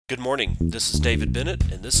Good morning. This is David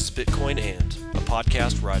Bennett, and this is Bitcoin And, a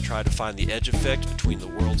podcast where I try to find the edge effect between the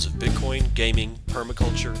worlds of Bitcoin, gaming,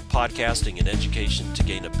 permaculture, podcasting, and education to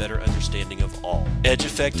gain a better understanding of all. Edge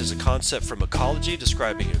effect is a concept from ecology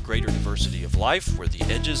describing a greater diversity of life where the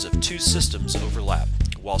edges of two systems overlap.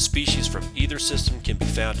 While species from either system can be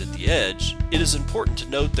found at the edge, it is important to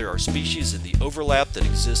note there are species in the overlap that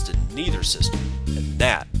exist in neither system, and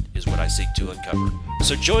that is what I seek to uncover.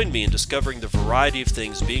 So join me in discovering the variety of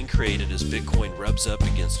things being created as Bitcoin rubs up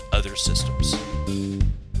against other systems.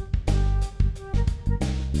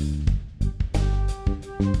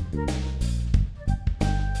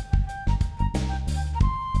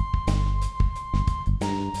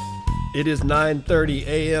 It is 9:30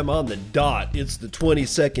 a.m. on the dot. It's the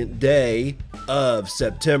 22nd day of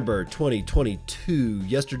September 2022.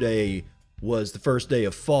 Yesterday was the first day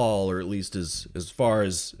of fall, or at least as far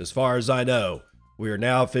as I know. We are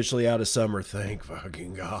now officially out of summer. Thank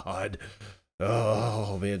fucking God.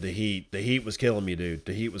 Oh man, the heat was killing me, dude.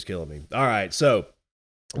 The heat was killing me. All right, so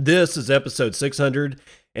this is episode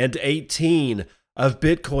 618 of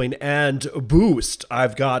Bitcoin and Boost.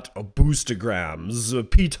 I've got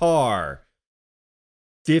boostograms. Peter,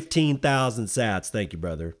 15,000 sats. Thank you,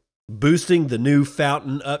 brother. Boosting the new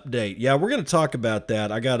fountain update. Yeah, we're going to talk about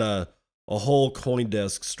that. I got a whole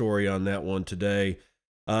CoinDesk story on that one today.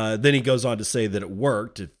 Then he goes on to say that it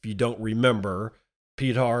worked. If you don't remember,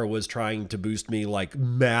 Peter was trying to boost me like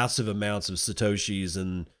massive amounts of Satoshis,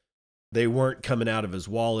 and they weren't coming out of his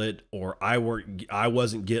wallet, or I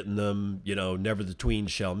wasn't getting them, never the tween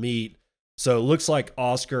shall meet. So it looks like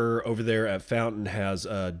Oscar over there at Fountain has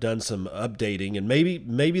done some updating, and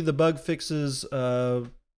maybe the bug fixes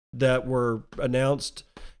that were announced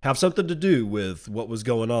have something to do with what was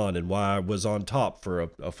going on and why I was on top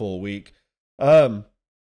for a full week.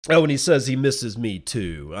 And he says he misses me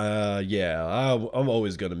too. I'm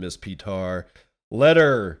always going to miss Peter.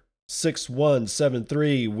 Letter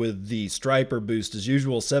 6173 with the Striper boost as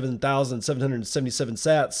usual, 7,777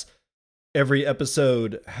 sats. Every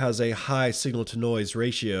episode has a high signal to noise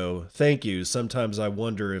ratio. Thank you. Sometimes I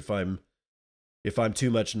wonder if I'm too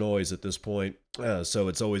much noise at this point. So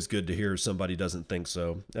it's always good to hear somebody doesn't think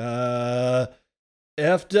so. FW7,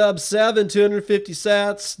 250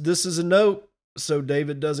 sats. This is a note, so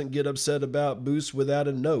David doesn't get upset about boost without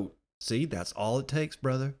a note. See, that's all it takes,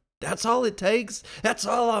 brother. That's all it takes. That's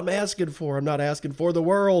all I'm asking for. I'm not asking for the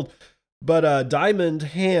world. But Diamond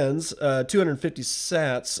Hands, 250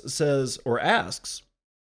 sats, says or asks,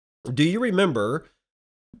 do you remember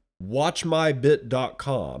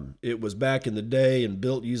WatchMyBit.com? It was back in the day and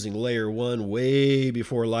built using layer 1 way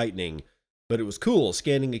before Lightning. But it was cool,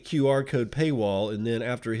 scanning a QR code paywall, and then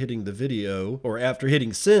after hitting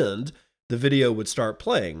send, the video would start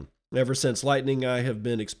playing. Ever since Lightning, I have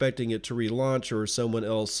been expecting it to relaunch or someone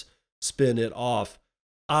else spin it off.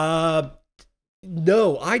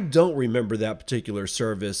 No, I don't remember that particular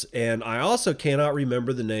service, and I also cannot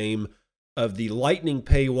remember the name of the Lightning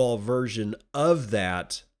paywall version of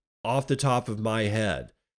that off the top of my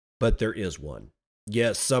head, but there is one.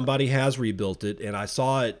 Yes, somebody has rebuilt it, and I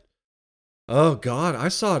saw it. Oh God, I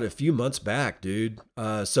saw it a few months back, dude.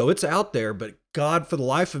 So it's out there, but God, for the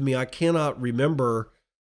life of me, I cannot remember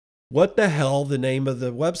what the hell the name of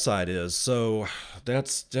the website is. So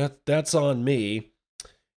that's on me.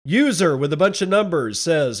 User with a bunch of numbers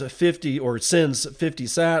says 50 or sends 50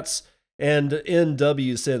 sats, and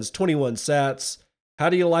NW sends 21 sats. How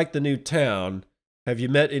do you like the new town? Have you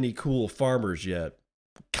met any cool farmers yet?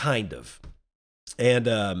 Kind of. And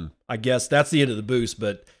I guess that's the end of the boost,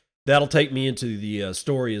 but that'll take me into the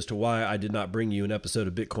story as to why I did not bring you an episode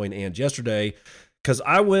of Bitcoin And yesterday, because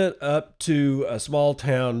I went up to a small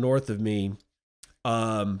town north of me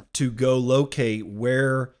to go locate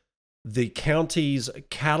where the county's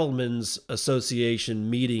Cattlemen's Association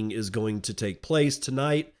meeting is going to take place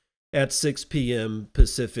tonight at 6 p.m.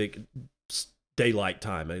 Pacific Daylight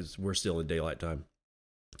Time, as we're still in daylight time.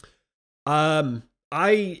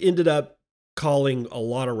 I ended up calling a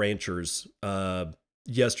lot of ranchers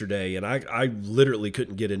yesterday, and I literally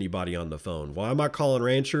couldn't get anybody on the phone. Why am I calling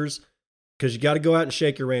ranchers? Because you got to go out and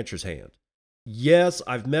shake your rancher's hand. Yes,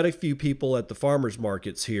 I've met a few people at the farmers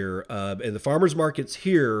markets here, and the farmers markets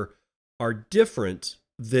here are different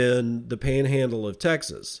than the panhandle of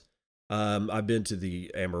Texas. I've been to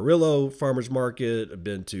the Amarillo farmers market. I've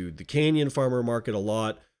been to the Canyon farmer market a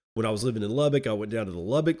lot. When I was living in Lubbock, I went down to the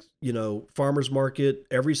Lubbock, farmers market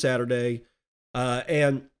every Saturday.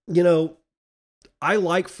 And I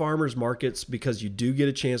like farmers markets because you do get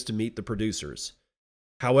a chance to meet the producers.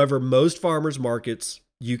 However, most farmers markets,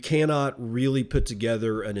 you cannot really put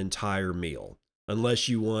together an entire meal unless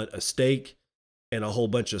you want a steak and a whole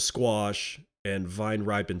bunch of squash and vine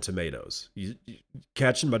ripened tomatoes. You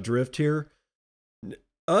catching my drift here?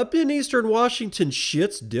 Up in Eastern Washington,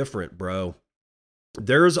 shit's different, bro.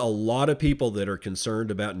 There's a lot of people that are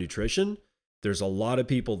concerned about nutrition. There's a lot of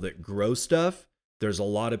people that grow stuff. There's a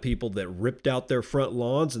lot of people that ripped out their front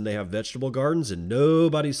lawns and they have vegetable gardens, and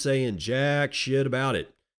nobody's saying jack shit about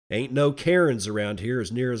it. Ain't no Karens around here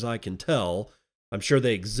as near as I can tell. I'm sure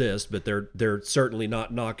they exist, but they're certainly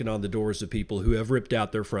not knocking on the doors of people who have ripped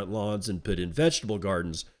out their front lawns and put in vegetable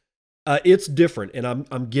gardens. It's different, and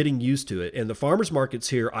I'm getting used to it. And the farmers markets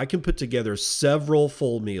here, I can put together several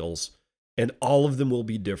full meals, and all of them will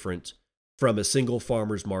be different from a single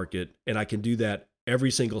farmers market, and I can do that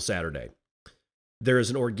every single Saturday. There is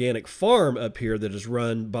an organic farm up here that is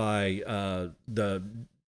run by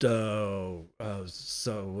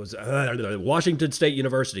Washington State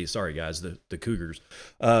University. Sorry, guys, the Cougars.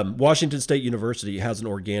 Washington State University has an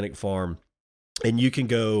organic farm, and you can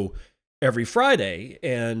go every Friday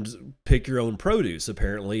and pick your own produce,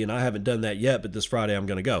 apparently. And I haven't done that yet, but this Friday I'm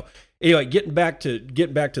going to go. Anyway, getting back to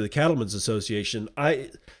the Cattlemen's Association,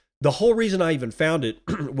 the whole reason I even found it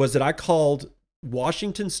was that I called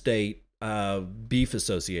Washington State Beef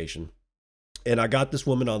Association, and I got this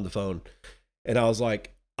woman on the phone, and I was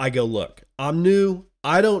like, look, I'm new.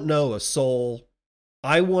 I don't know a soul.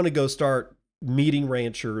 I want to go start meeting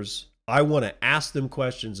ranchers. I want to ask them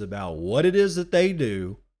questions about what it is that they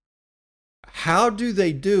do. How do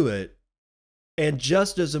they do it? And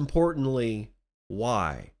just as importantly,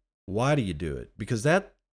 why? Why do you do it? Because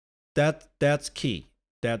that's key.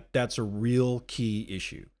 That's a real key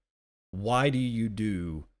issue. Why do you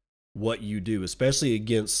do what you do, especially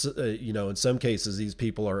against, in some cases, these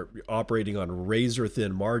people are operating on razor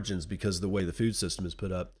thin margins because of the way the food system is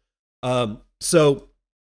put up. So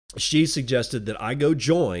she suggested that I go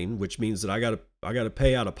join, which means that I got to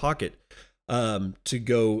pay out of pocket to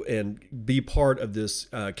go and be part of this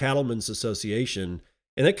Cattlemen's Association.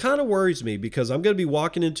 And it kind of worries me because I'm going to be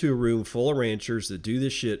walking into a room full of ranchers that do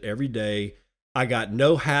this shit every day. I got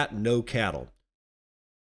no hat, no cattle.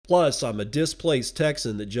 Plus, I'm a displaced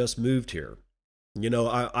Texan that just moved here.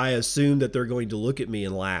 I assume that they're going to look at me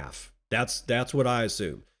and laugh. That's what I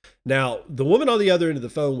assume. Now, the woman on the other end of the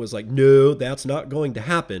phone was like, no, that's not going to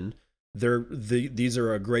happen. These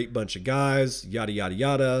are a great bunch of guys, yada, yada,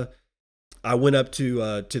 yada. I went up to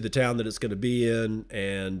the town that it's going to be in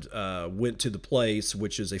and went to the place,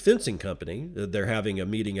 which is a fencing company. They're having a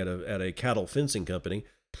meeting at a cattle fencing company.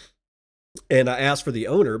 And I asked for the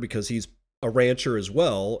owner because he's a rancher as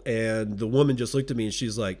well. And the woman just looked at me and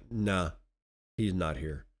she's like, nah, he's not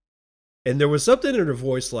here. And there was something in her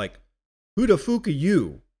voice like, who the fuck are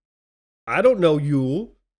you? I don't know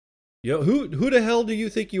you. Who the hell do you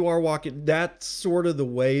think you are walking? That's sort of the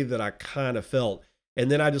way that I kind of felt. And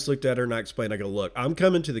then I just looked at her and I explained, I go, look, I'm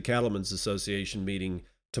coming to the Cattlemen's Association meeting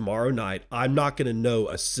tomorrow night. I'm not going to know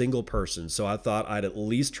a single person. So I thought I'd at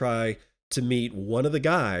least try to meet one of the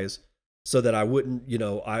guys so that I wouldn't,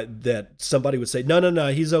 that somebody would say, no,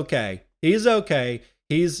 he's okay. He's okay.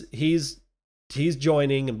 He's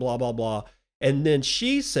joining and blah, blah, blah. And then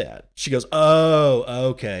she goes, oh,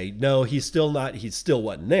 okay. No, he still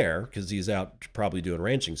wasn't there because he's out probably doing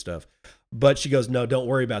ranching stuff. But she goes, no, don't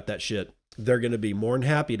worry about that shit. They're going to be more than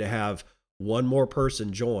happy to have one more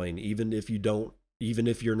person join, even if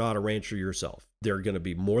you're not a rancher yourself. They're going to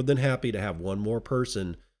be more than happy to have one more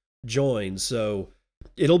person join. So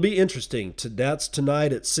it'll be interesting. That's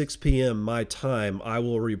tonight at 6 p.m. my time. I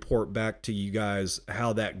will report back to you guys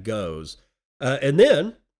how that goes. And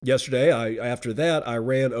then yesterday, after that, I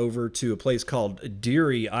ran over to a place called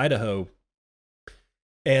Deary, Idaho,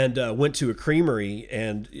 and went to a creamery,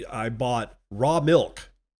 and I bought raw milk.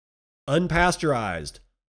 Unpasteurized,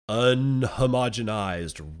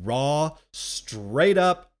 unhomogenized, raw, straight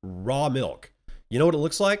up raw milk. You know what it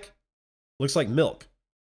looks like? It looks like milk.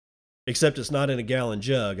 Except it's not in a gallon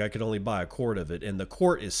jug. I could only buy a quart of it. And the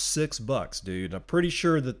quart is $6, dude. I'm pretty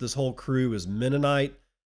sure that this whole crew is Mennonite.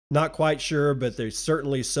 Not quite sure, but they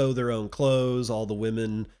certainly sew their own clothes. All the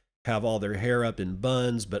women have all their hair up in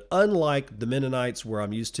buns. But unlike the Mennonites where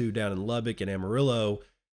I'm used to down in Lubbock and Amarillo,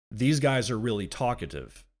 these guys are really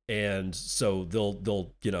talkative. And so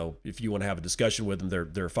they'll if you want to have a discussion with them,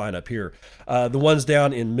 they're fine up here. The ones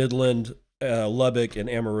down in Midland, Lubbock, and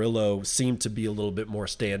Amarillo seem to be a little bit more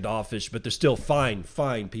standoffish, but they're still fine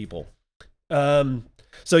people.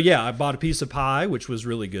 So yeah, I bought a piece of pie, which was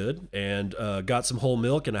really good, and got some whole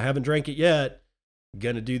milk, and I haven't drank it yet.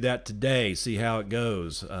 Gonna do that today, see how it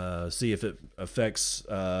goes, see if it affects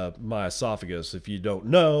my esophagus. If you don't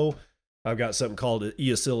know, I've got something called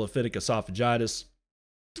eosinophilic esophagitis,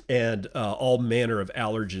 and all manner of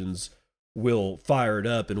allergens will fire it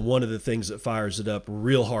up. And one of the things that fires it up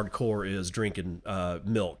real hardcore is drinking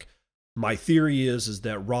milk. My theory is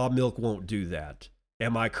that raw milk won't do that.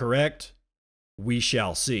 Am I correct? We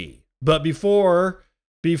shall see. But before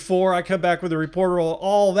I come back with a report on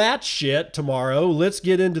all that shit tomorrow, let's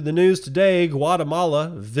get into the news today.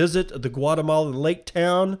 Guatemala. Visit the Guatemalan lake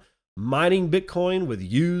town mining Bitcoin with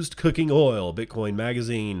used cooking oil. Bitcoin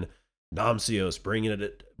Magazine. Namcios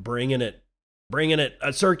bringing it.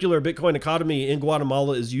 A circular Bitcoin economy in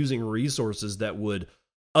Guatemala is using resources that would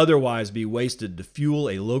otherwise be wasted to fuel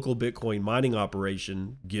a local Bitcoin mining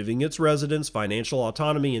operation, giving its residents financial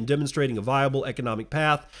autonomy and demonstrating a viable economic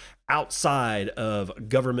path outside of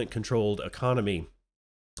government-controlled economy.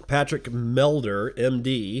 Patrick Melder,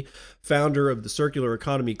 MD, founder of the circular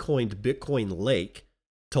economy coined Bitcoin Lake,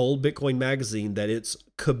 told Bitcoin Magazine that its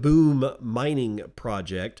Kaboom mining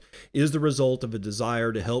project is the result of a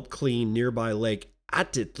desire to help clean nearby Lake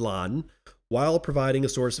Atitlan while providing a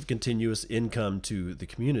source of continuous income to the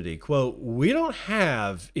community. Quote, "We don't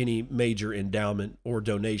have any major endowment or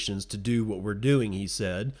donations to do what we're doing," he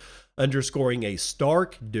said, underscoring a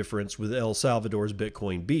stark difference with El Salvador's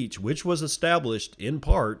Bitcoin Beach, which was established in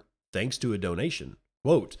part thanks to a donation.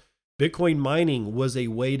 Quote, "Bitcoin mining was a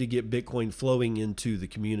way to get Bitcoin flowing into the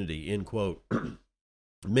community," end quote.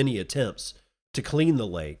 Many attempts to clean the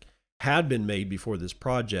lake had been made before this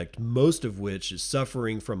project, most of which is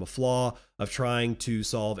suffering from a flaw of trying to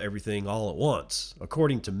solve everything all at once.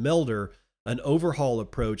 According to Melder, an overhaul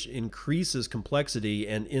approach increases complexity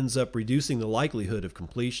and ends up reducing the likelihood of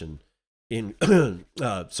completion.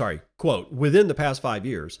 Quote, "Within the past 5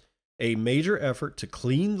 years, a major effort to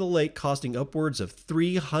clean the lake costing upwards of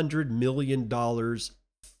 $300 million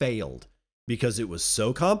failed because it was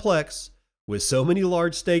so complex with so many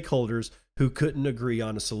large stakeholders who couldn't agree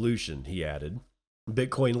on a solution," he added.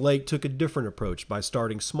 Bitcoin Lake took a different approach by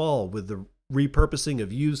starting small with the repurposing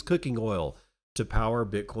of used cooking oil to power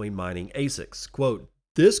Bitcoin mining ASICs. Quote,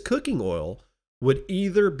 "This cooking oil would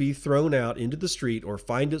either be thrown out into the street or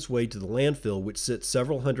find its way to the landfill, which sits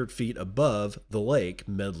several hundred feet above the lake,"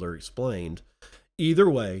 Medler explained. "Either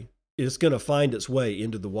way, it's going to find its way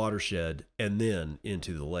into the watershed and then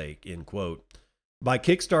into the lake," end quote. By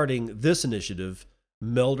kickstarting this initiative,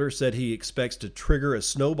 Melder said he expects to trigger a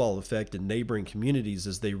snowball effect in neighboring communities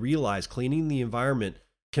as they realize cleaning the environment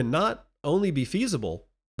can not only be feasible,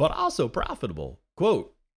 but also profitable.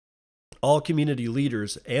 Quote, "All community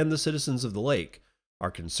leaders and the citizens of the lake are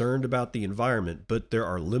concerned about the environment, but there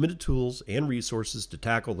are limited tools and resources to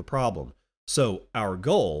tackle the problem. So our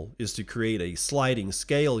goal is to create a sliding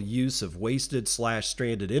scale use of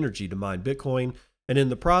wasted/stranded energy to mine Bitcoin, and in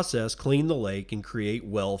the process, clean the lake and create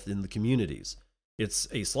wealth in the communities. It's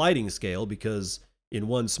a sliding scale because in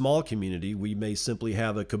one small community, we may simply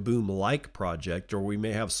have a Kaboom-like project, or we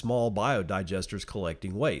may have small biodigesters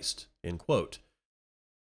collecting waste," end quote.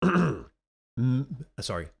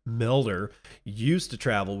 Melder used to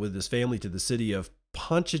travel with his family to the city of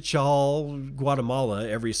Panchichal, Guatemala,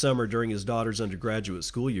 every summer during his daughter's undergraduate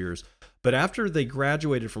school years. But after they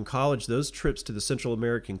graduated from college, those trips to the Central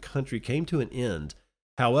American country came to an end.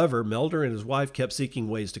 However, Melder and his wife kept seeking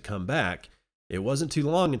ways to come back. It wasn't too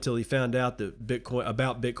long until he found out that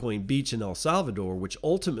about Bitcoin Beach in El Salvador, which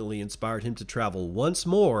ultimately inspired him to travel once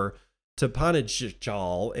more to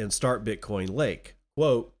Panchichal and start Bitcoin Lake.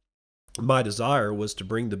 Quote, "My desire was to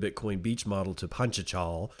bring the Bitcoin Beach model to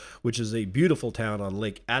Panchichal, which is a beautiful town on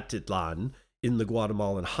Lake Atitlan in the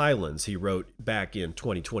Guatemalan highlands," he wrote back in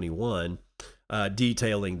 2021,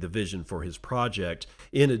 detailing the vision for his project.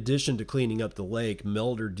 In addition to cleaning up the lake,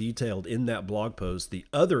 Melder detailed in that blog post the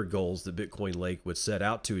other goals that Bitcoin Lake would set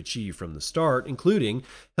out to achieve from the start, including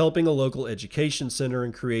helping a local education center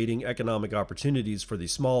and creating economic opportunities for the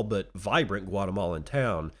small but vibrant Guatemalan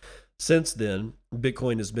town. Since then,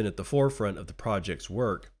 Bitcoin has been at the forefront of the project's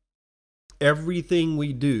work. "Everything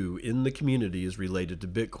we do in the community is related to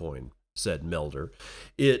Bitcoin," said Melder.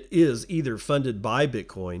 "It is either funded by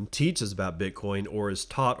Bitcoin, teaches about Bitcoin, or is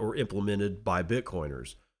taught or implemented by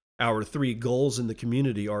Bitcoiners. Our 3 goals in the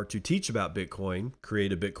community are to teach about Bitcoin,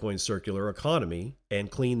 create a Bitcoin circular economy,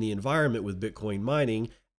 and clean the environment with Bitcoin mining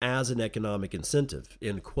as an economic incentive,"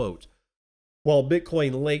 end quote. While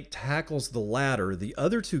Bitcoin Lake tackles the latter, the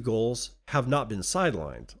other 2 goals have not been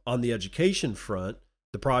sidelined. On the education front,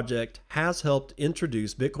 the project has helped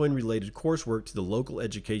introduce Bitcoin-related coursework to the local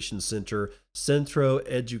education center, Centro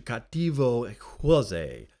Educativo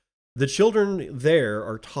Jose. The children there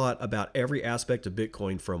are taught about every aspect of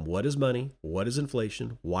Bitcoin, from what is money, what is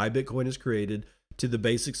inflation, why Bitcoin is created, to the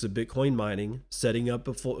basics of Bitcoin mining, setting up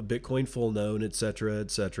a Bitcoin full node, etc.,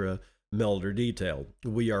 etc., Melder detailed.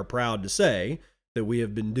 "We are proud to say that we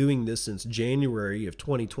have been doing this since January of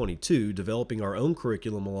 2022, developing our own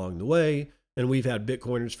curriculum along the way, and we've had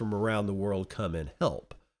Bitcoiners from around the world come and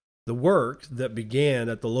help. The work that began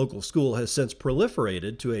at the local school has since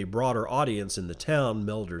proliferated to a broader audience in the town,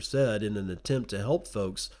 Melder said, in an attempt to help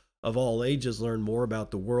folks of all ages learn more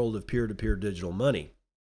about the world of peer-to-peer digital money.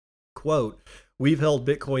 Quote, "We've held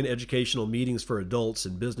Bitcoin educational meetings for adults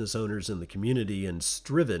and business owners in the community and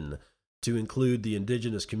striven to include the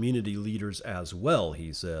indigenous community leaders as well,"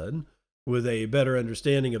 he said. With a better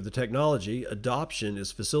understanding of the technology, adoption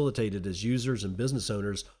is facilitated as users and business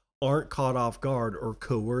owners aren't caught off guard or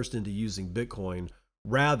coerced into using Bitcoin.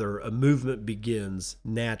 Rather, a movement begins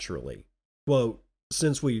naturally. Quote,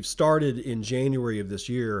 "Since we've started in January of this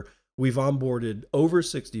year, we've onboarded over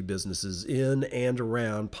 60 businesses in and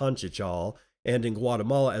around Panchachal, and in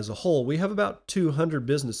Guatemala as a whole, we have about 200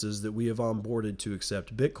 businesses that we have onboarded to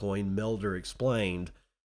accept Bitcoin," Melder explained.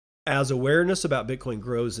 As awareness about Bitcoin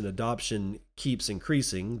grows and adoption keeps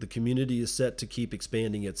increasing, the community is set to keep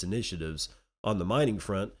expanding its initiatives. On the mining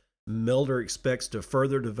front, Melder expects to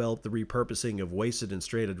further develop the repurposing of wasted and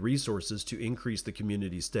stranded resources to increase the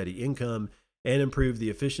community's steady income and improve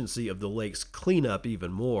the efficiency of the lake's cleanup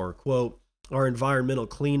even more. Quote, "Our environmental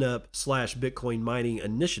cleanup / Bitcoin mining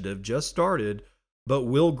initiative just started, but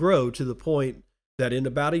will grow to the point that in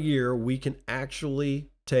about a year we can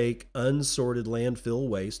actually take unsorted landfill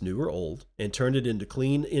waste, new or old, and turn it into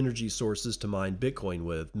clean energy sources to mine Bitcoin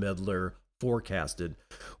with," Melder forecasted.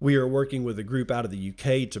 "We are working with a group out of the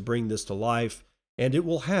UK to bring this to life, and it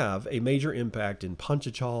will have a major impact in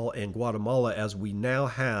Panchachal and Guatemala as we now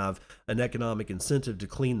have an economic incentive to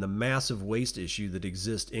clean the massive waste issue that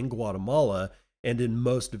exists in Guatemala and in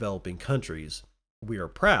most developing countries. We are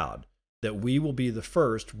proud that we will be the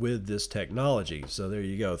first with this technology." So there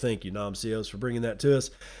you go. Thank you, Namcios, for bringing that to us.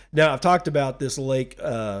 Now, I've talked about this lake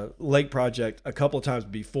project a couple of times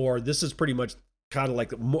before. This is pretty much kind of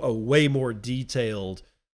like a way more detailed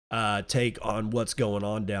take on what's going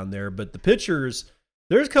on down there. But the pictures,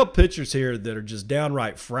 there's a couple pictures here that are just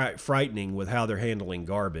downright frightening with how they're handling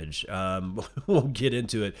garbage. We'll get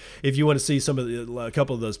into it. If you want to see a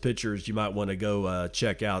couple of those pictures, you might want to go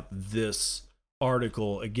check out this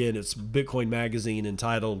article. Again, it's Bitcoin Magazine,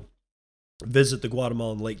 entitled "Visit the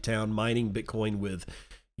Guatemalan Lake Town Mining Bitcoin with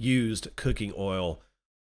Used Cooking Oil."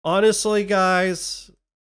 Honestly, guys,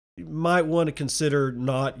 you might want to consider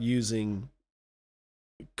not using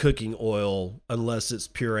cooking oil unless it's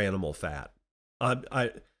pure animal fat.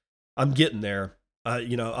 I'm getting there. I've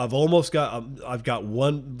got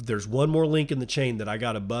one. There's one more link in the chain that I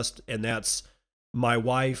got to bust, and that's my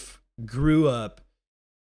wife grew up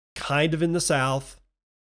kind of in the South,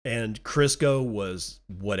 and Crisco was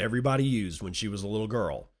what everybody used when she was a little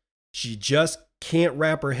girl. She just can't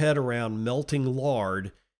wrap her head around melting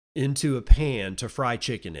lard into a pan to fry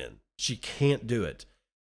chicken in. She can't do it.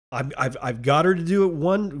 I've got her to do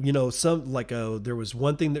it there was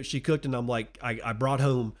one thing that she cooked, and I'm like, I brought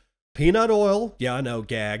home peanut oil. Yeah, I know,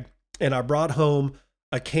 gag. And I brought home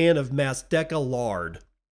a can of Mazteca lard.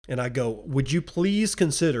 And I go, "Would you please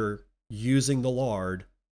consider using the lard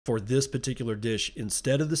for this particular dish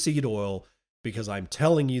instead of the seed oil? Because I'm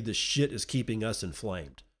telling you, this shit is keeping us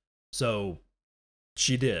inflamed." So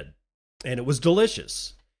she did. And it was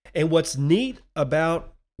delicious. And what's neat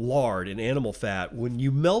about lard and animal fat, when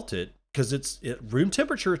you melt it, because it's at room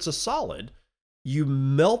temperature, it's a solid, you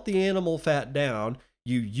melt the animal fat down,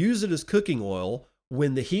 you use it as cooking oil.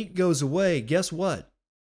 When the heat goes away, guess what?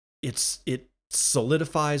 It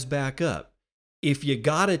solidifies back up. If you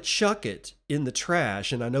gotta chuck it in the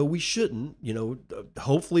trash, and I know we shouldn't,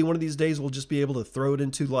 hopefully one of these days we'll just be able to throw it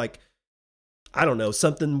into, like, I don't know,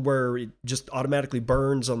 something where it just automatically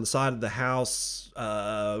burns on the side of the house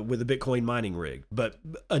with a Bitcoin mining rig. But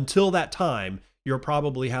until that time, you're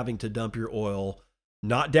probably having to dump your oil,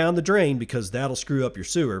 not down the drain because that'll screw up your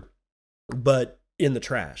sewer, but in the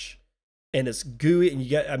trash. And it's gooey,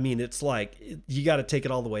 and it's like, you got to take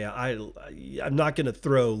it all the way out. I'm not going to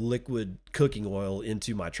throw liquid cooking oil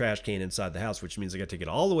into my trash can inside the house, which means I got to take it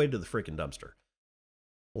all the way to the freaking dumpster.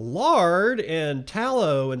 Lard and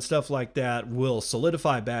tallow and stuff like that will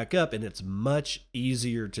solidify back up, and it's much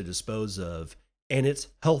easier to dispose of, and it's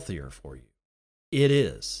healthier for you. It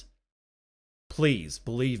is. Please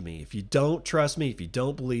believe me. If you don't trust me, if you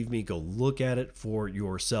don't believe me, go look at it for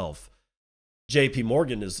yourself. JP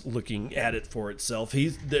Morgan is looking at it for itself.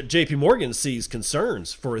 JP Morgan sees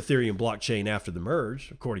concerns for Ethereum blockchain after the merge,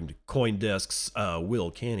 according to CoinDesk's Will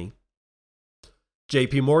Canny.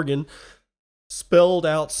 JP Morgan spelled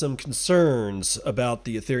out some concerns about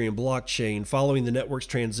the Ethereum blockchain following the network's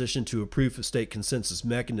transition to a proof of stake consensus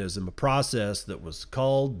mechanism, a process that was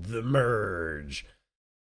called the merge.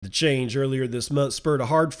 The change earlier this month spurred a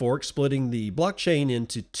hard fork, splitting the blockchain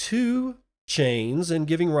into two chains and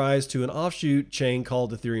giving rise to an offshoot chain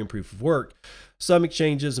called Ethereum Proof of Work. Some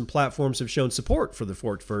exchanges and platforms have shown support for the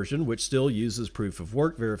forked version, which still uses proof of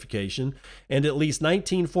work verification, and at least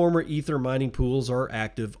 19 former Ether mining pools are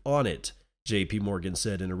active on it. JP Morgan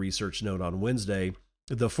said in a research note on Wednesday.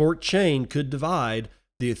 The forked chain could divide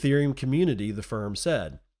the Ethereum community, the firm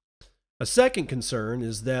said. A second concern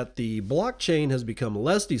is that the blockchain has become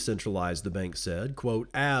less decentralized, the bank said, quote,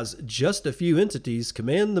 as just a few entities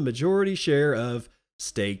command the majority share of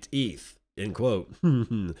staked ETH, end quote.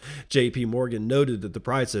 JP Morgan noted that the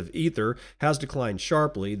price of Ether has declined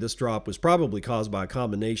sharply. This drop was probably caused by a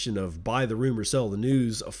combination of buy the rumor, sell the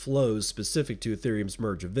news flows specific to Ethereum's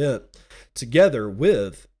merge event, together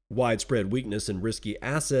with widespread weakness in risky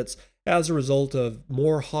assets as a result of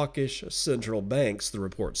more hawkish central banks, the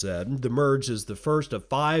report said. The merge is the first of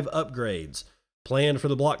 5 upgrades planned for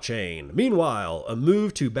the blockchain. Meanwhile, a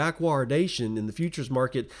move to backwardation in the futures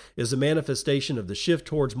market is a manifestation of the shift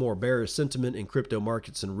towards more bearish sentiment in crypto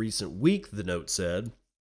markets in recent weeks, the note said.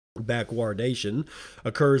 Backwardation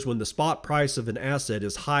occurs when the spot price of an asset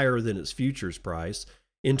is higher than its futures price.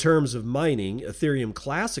 In terms of mining, Ethereum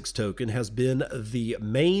Classics token has been the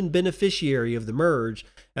main beneficiary of the merge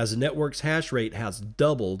as the network's hash rate has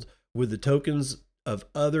doubled, with the tokens of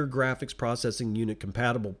other graphics processing unit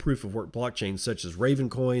compatible proof of work blockchains such as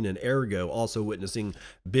Ravencoin and Ergo also witnessing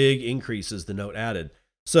big increases, the note added.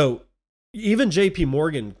 So even JP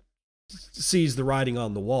Morgan sees the writing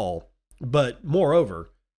on the wall, but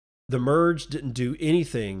moreover, the merge didn't do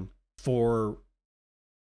anything for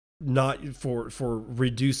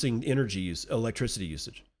reducing electricity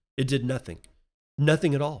usage. It did nothing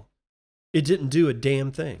at all. It didn't do a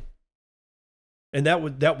damn thing. And that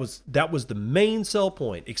was the main sell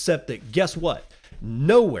point, except that guess what?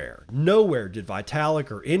 Nowhere did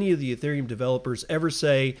Vitalik or any of the Ethereum developers ever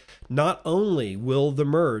say, not only will the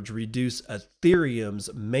merge reduce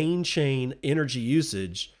Ethereum's main chain energy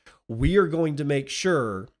usage, we are going to make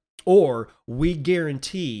sure, or we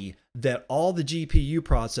guarantee, that all the GPU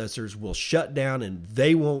processors will shut down and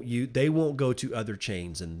they won't go to other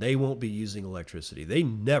chains and they won't be using electricity. They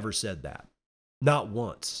never said that. Not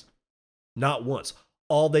once. Not once.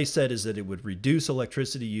 All they said is that it would reduce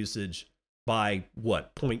electricity usage by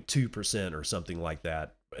 0.2% or something like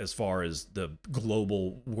that, as far as the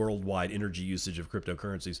global worldwide energy usage of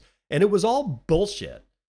cryptocurrencies. And it was all bullshit.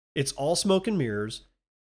 It's all smoke and mirrors.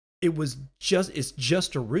 It's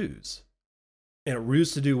just a ruse. And a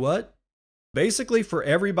ruse to do what? Basically for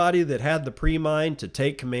everybody that had the pre-mine to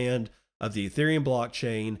take command of the Ethereum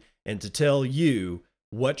blockchain and to tell you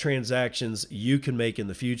what transactions you can make in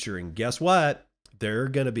the future. And guess what? They're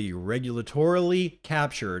going to be regulatorily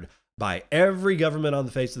captured by every government on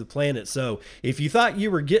the face of the planet. So if you thought you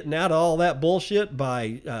were getting out of all that bullshit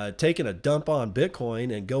by taking a dump on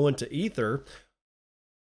Bitcoin and going to Ether,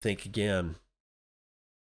 think again.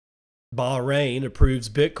 Bahrain approves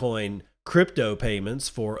Bitcoin crypto payments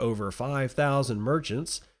for over 5,000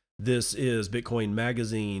 merchants. This is Bitcoin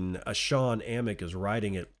Magazine. Sean Amick is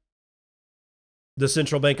writing it. The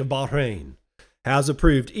Central Bank of Bahrain has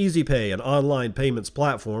approved EasyPay, an online payments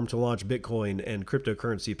platform, to launch Bitcoin and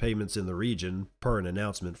cryptocurrency payments in the region, per an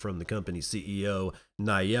announcement from the company's CEO,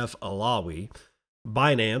 Nayef Alawi.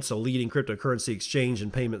 Binance, a leading cryptocurrency exchange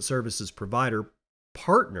and payment services provider,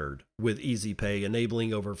 partnered with EasyPay,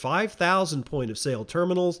 enabling over 5,000 point-of-sale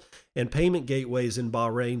terminals and payment gateways in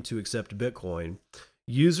Bahrain to accept Bitcoin.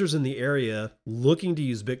 Users in the area looking to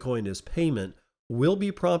use Bitcoin as payment will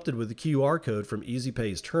be prompted with a QR code from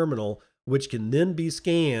EasyPay's terminal, which can then be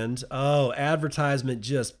scanned. Oh, advertisement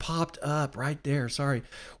just popped up right there. Sorry.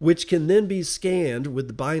 Which can then be scanned with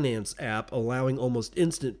the Binance app, allowing almost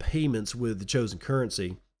instant payments with the chosen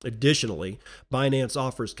currency. Additionally, Binance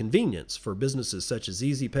offers convenience for businesses such as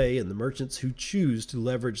EasyPay and the merchants who choose to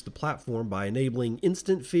leverage the platform by enabling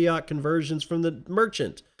instant fiat conversions for the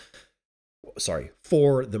merchant.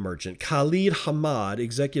 Khalid Hamad,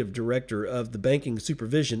 executive director of the banking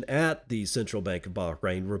supervision at the Central Bank of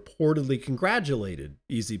Bahrain, reportedly congratulated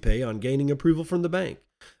EasyPay on gaining approval from the bank.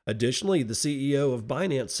 Additionally, the CEO of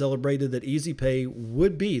Binance celebrated that EasyPay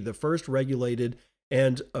would be the first regulated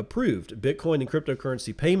and approved Bitcoin and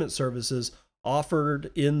cryptocurrency payment services offered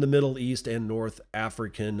in the Middle East and North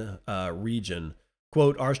African region.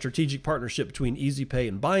 Quote, our strategic partnership between EasyPay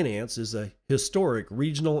and Binance is a historic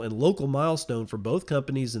regional and local milestone for both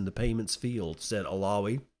companies in the payments field, said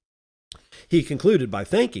Alawi. He concluded by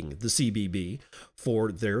thanking the CBB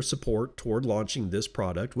for their support toward launching this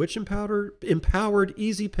product, which empowered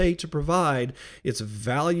EasyPay to provide its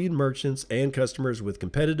valued merchants and customers with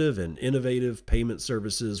competitive and innovative payment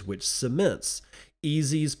services, which cements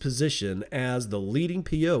Easy's position as the leading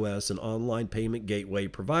POS and online payment gateway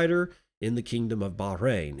provider in the Kingdom of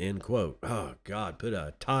Bahrain, end quote. Oh, God, put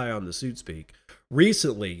a tie on the suit speak.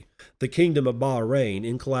 Recently, the Kingdom of Bahrain,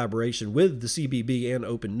 in collaboration with the CBB and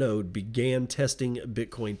OpenNode, began testing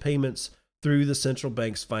Bitcoin payments through the central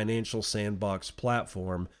bank's financial sandbox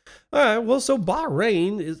platform. All right, well, so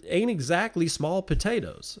Bahrain ain't exactly small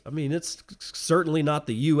potatoes. I mean, it's certainly not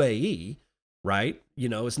the UAE, right? You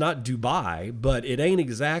know, it's not Dubai, but it ain't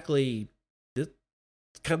exactly.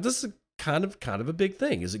 This is kind of a big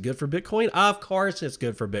thing. Is it good for Bitcoin? Of course, it's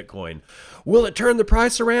good for Bitcoin. Will it turn the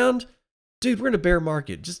price around? Dude, we're in a bear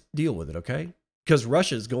market. Just deal with it, okay? Because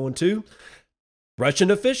Russia's going to.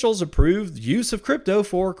 Russian officials approved use of crypto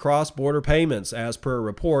for cross-border payments. As per a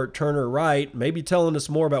report, Turner Wright may be telling us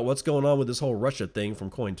more about what's going on with this whole Russia thing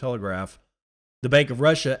from Cointelegraph. The Bank of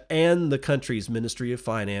Russia and the country's Ministry of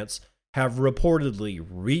Finance have reportedly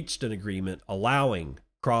reached an agreement allowing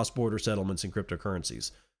cross-border settlements in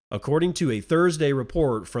cryptocurrencies. According to a Thursday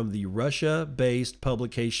report from the Russia-based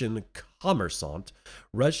publication Kommersant,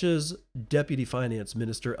 Russia's Deputy Finance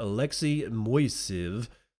Minister Alexei Moiseev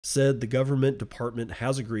said the government department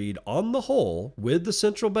has agreed on the whole with the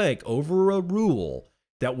central bank over a rule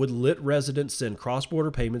that would let residents send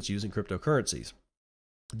cross-border payments using cryptocurrencies.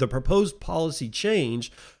 The proposed policy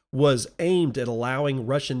change was aimed at allowing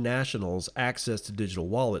Russian nationals access to digital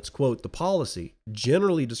wallets. Quote, the policy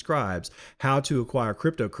generally describes how to acquire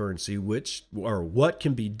cryptocurrency, what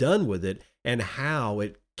can be done with it, and how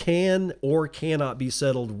it can or cannot be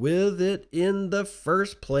settled with it in the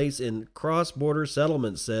first place in cross-border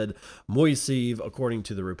settlements, said Moiseev, according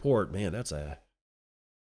to the report. Man, that's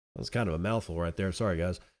kind of a mouthful right there. Sorry,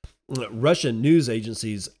 guys. Russian news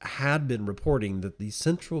agencies had been reporting that the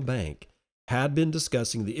central bank had been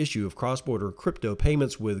discussing the issue of cross-border crypto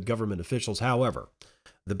payments with government officials. However,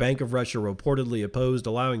 the Bank of Russia reportedly opposed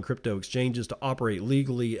allowing crypto exchanges to operate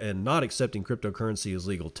legally and not accepting cryptocurrency as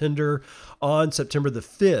legal tender. On September the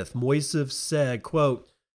 5th, Moiseev said, quote,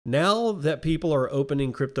 now that people are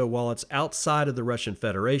opening crypto wallets outside of the Russian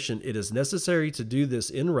Federation, it is necessary to do this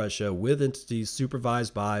in Russia with entities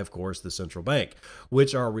supervised by, of course, the central bank,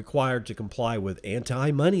 which are required to comply with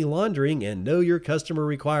anti-money laundering and know your customer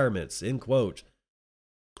requirements, end quote.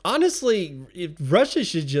 Honestly, Russia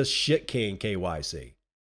should just shit can KYC.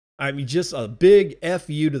 I mean, just a big F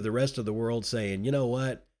you to the rest of the world saying, you know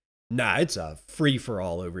what? Nah, it's a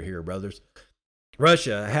free-for-all over here, brothers.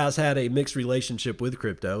 Russia has had a mixed relationship with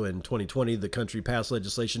crypto. In 2020, the country passed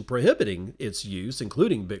legislation prohibiting its use,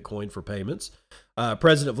 including Bitcoin, for payments.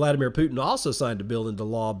 President Vladimir Putin also signed a bill into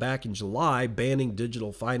law back in July banning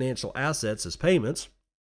digital financial assets as payments.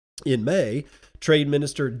 In May, Trade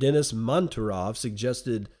Minister Denis Manturov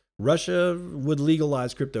suggested Russia would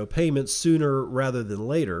legalize crypto payments sooner rather than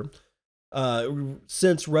later.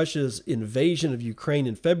 Since Russia's invasion of Ukraine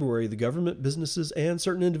in February, the government, businesses, and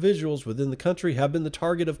certain individuals within the country have been the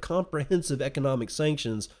target of comprehensive economic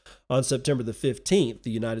sanctions. On September the 15th,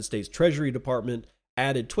 the United States Treasury Department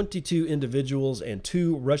added 22 individuals and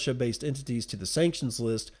 2 Russia-based entities to the sanctions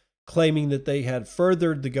list, claiming that they had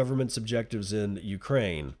furthered the government's objectives in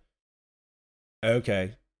Ukraine.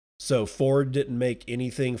 Okay, so Ford didn't make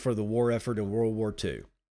anything for the war effort in World War II.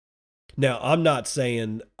 Now, I'm not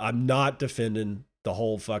defending the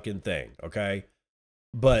whole fucking thing, okay?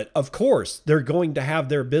 But of course, they're going to have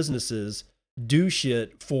their businesses do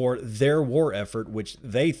shit for their war effort, which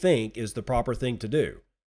they think is the proper thing to do.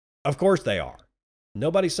 Of course they are.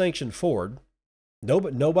 Nobody sanctioned Ford.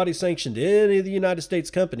 Nobody sanctioned any of the United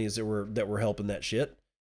States companies that were helping that shit.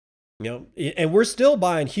 You know, and we're still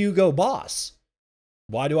buying Hugo Boss.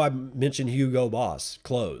 Why do I mention Hugo Boss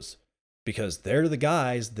clothes? Because they're the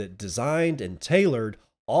guys that designed and tailored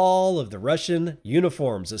all of the Russian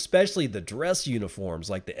uniforms, especially the dress uniforms,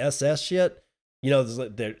 like the SS shit. You know,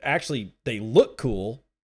 they look cool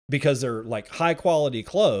because they're like high quality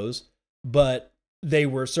clothes, but they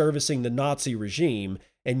were servicing the Nazi regime,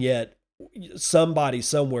 and yet somebody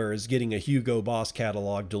somewhere is getting a Hugo Boss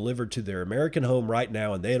catalog delivered to their American home right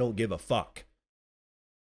now, and they don't give a fuck.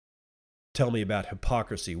 Tell me about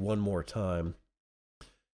hypocrisy one more time.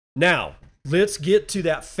 Now, let's get to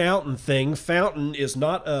that Fountain thing. Fountain is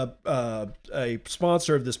not a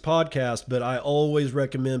sponsor of this podcast, but I always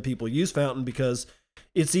recommend people use Fountain because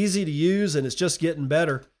it's easy to use and it's just getting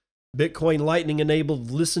better. Bitcoin Lightning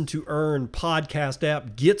enabled Listen to Earn podcast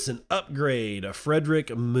app gets an upgrade. Frederick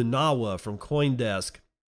Munawa from CoinDesk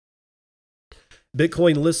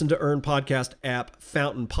Bitcoin Listen to Earn podcast app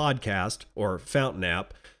Fountain Podcast, or Fountain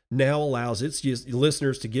app, now allows its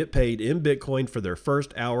listeners to get paid in Bitcoin for their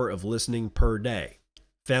first hour of listening per day.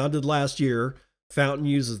 Founded last year, Fountain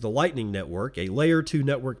uses the Lightning Network, a layer 2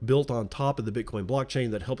 network built on top of the Bitcoin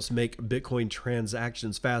blockchain that helps make Bitcoin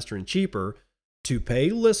transactions faster and cheaper, to pay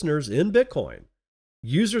listeners in Bitcoin.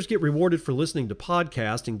 Users get rewarded for listening to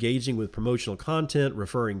podcasts, engaging with promotional content,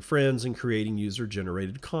 referring friends, and creating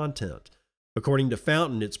user-generated content. According to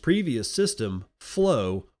Fountain, its previous system,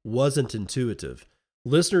 Flow, wasn't intuitive.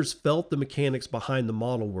 Listeners felt the mechanics behind the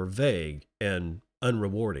model were vague and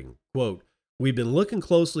unrewarding. Quote, "We've been looking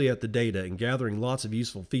closely at the data and gathering lots of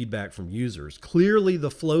useful feedback from users. Clearly,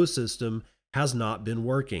 the Flow system has not been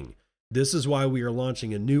working. This is why we are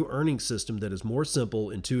launching a new earning system that is more simple,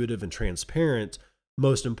 intuitive, and transparent.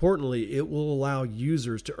 Most importantly, it will allow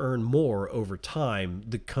users to earn more over time,"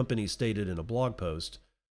 the company stated in a blog post.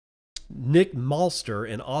 Nick Malster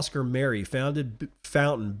and Oscar Mary founded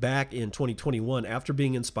Fountain back in 2021 after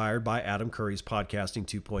being inspired by Adam Curry's Podcasting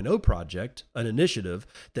 2.0 project, an initiative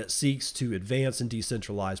that seeks to advance and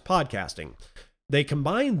decentralize podcasting. They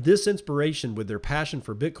combined this inspiration with their passion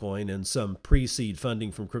for Bitcoin and some pre-seed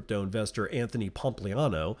funding from crypto investor Anthony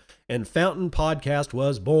Pompliano, and Fountain Podcast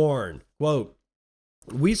was born. Quote,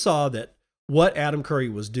 "We saw that what Adam Curry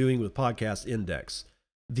was doing with Podcast Index,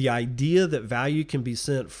 the idea that value can be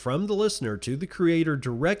sent from the listener to the creator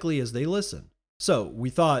directly as they listen. So we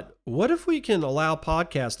thought, what if we can allow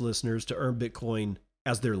podcast listeners to earn Bitcoin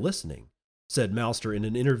as they're listening?" said Malster in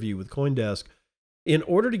an interview with CoinDesk. "In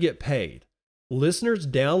order to get paid, listeners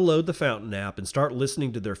download the Fountain app and start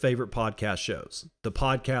listening to their favorite podcast shows. The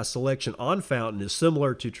podcast selection on Fountain is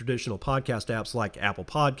similar to traditional podcast apps like Apple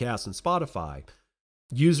Podcasts and Spotify.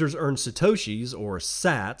 Users earn Satoshis, or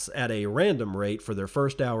sats, at a random rate for their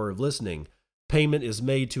first hour of listening. Payment is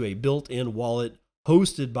made to a built-in wallet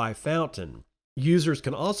hosted by Fountain. Users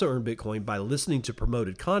can also earn Bitcoin by listening to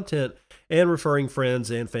promoted content and referring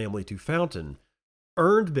friends and family to Fountain.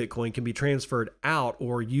 Earned Bitcoin can be transferred out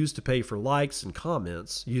or used to pay for likes and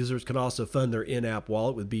comments. Users can also fund their in-app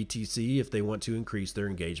wallet with BTC if they want to increase their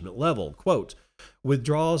engagement level." Quote,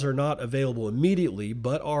 "Withdrawals are not available immediately,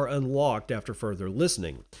 but are unlocked after further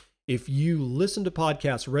listening. If you listen to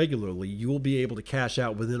podcasts regularly, you will be able to cash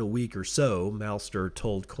out within a week or so," Malster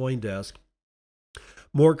told CoinDesk.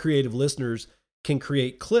 More creative listeners can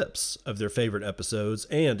create clips of their favorite episodes,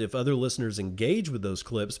 and if other listeners engage with those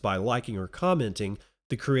clips by liking or commenting,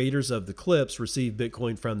 the creators of the clips receive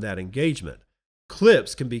Bitcoin from that engagement.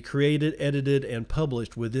 Clips can be created, edited, and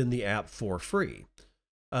published within the app for free.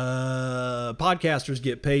 Podcasters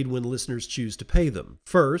get paid when listeners choose to pay them.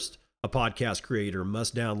 First, a podcast creator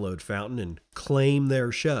must download Fountain and claim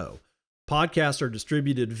their show. Podcasts are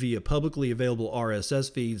distributed via publicly available RSS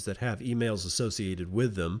feeds that have emails associated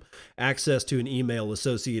with them. Access to an email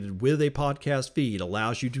associated with a podcast feed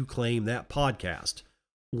allows you to claim that podcast.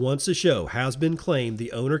 Once a show has been claimed,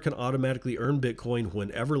 the owner can automatically earn Bitcoin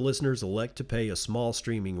whenever listeners elect to pay a small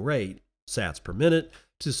streaming rate, sats per minute,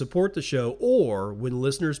 to support the show, or when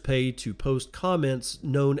listeners pay to post comments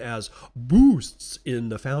known as boosts in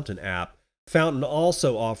the Fountain app. Fountain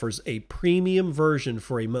also offers a premium version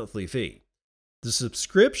for a monthly fee. The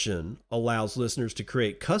subscription allows listeners to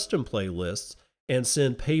create custom playlists and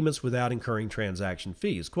send payments without incurring transaction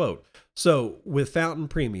fees. Quote, "So with Fountain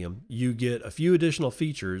Premium, you get a few additional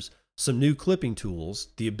features, some new clipping tools,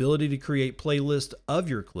 the ability to create playlists of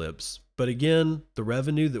your clips. But again, the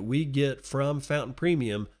revenue that we get from Fountain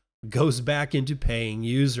Premium goes back into paying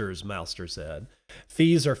users," Malster said.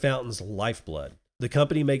 "Fees are Fountain's lifeblood. The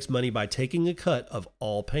company makes money by taking a cut of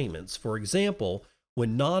all payments. For example,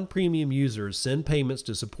 when non-premium users send payments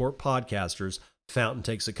to support podcasters, Fountain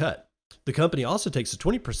takes a cut. The company also takes a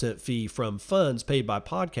 20% fee from funds paid by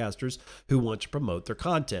podcasters who want to promote their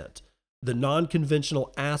content. The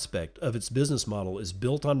non-conventional aspect of its business model is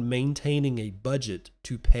built on maintaining a budget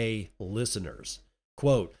to pay listeners."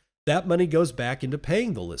 Quote, "That money goes back into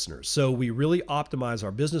paying the listeners. So we really optimize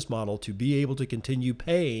our business model to be able to continue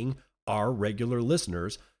paying our regular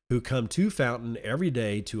listeners who come to Fountain every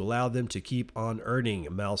day to allow them to keep on earning,"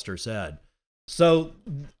 Malster said. So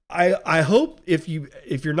I hope if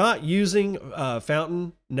you're not using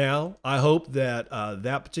Fountain now, I hope that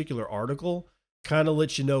that particular article kind of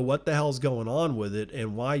lets you know what the hell's going on with it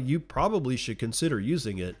and why you probably should consider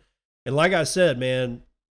using it. And like I said, man,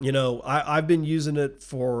 you know, I've been using it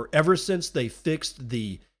for ever since they fixed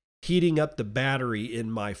the heating up the battery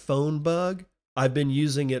in my phone bug. I've been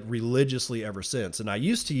using it religiously ever since. And I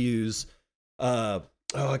used to use, not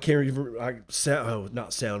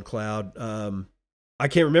SoundCloud. I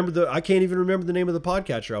can't even remember the name of the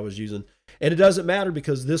podcatcher I was using. And it doesn't matter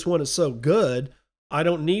because this one is so good, I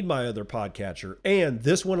don't need my other podcatcher. And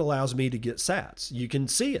this one allows me to get sats. You can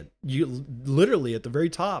see it. You literally at the very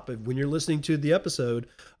top of when you're listening to the episode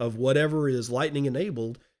of whatever is Lightning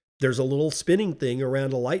enabled, there's a little spinning thing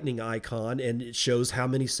around a Lightning icon, and it shows how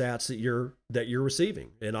many sats that you're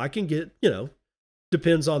receiving. And I can get,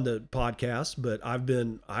 depends on the podcast, but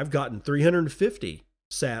I've gotten 350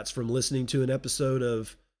 sats from listening to an episode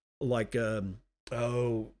of like the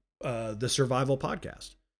Survival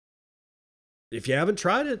Podcast. If you haven't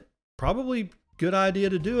tried it, probably good idea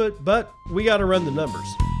to do it, but we got to run the numbers.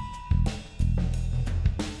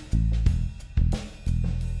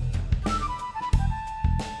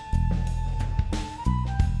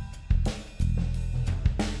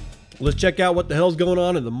 Let's check out what the hell's going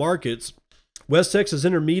on in the markets. West Texas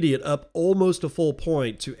Intermediate up almost a full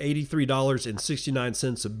point to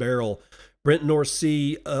 $83.69 a barrel. Brent North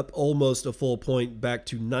Sea up almost a full point back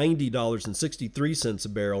to $90.63 a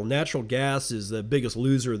barrel. Natural gas is the biggest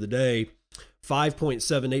loser of the day,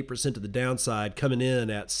 5.78% to the downside, coming in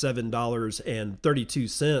at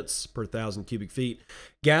 $7.32 per thousand cubic feet.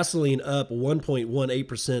 Gasoline up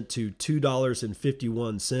 1.18% to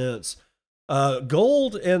 $2.51.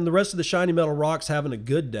 Gold and the rest of the shiny metal rocks having a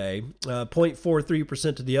good day.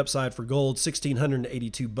 0.43% to the upside for gold,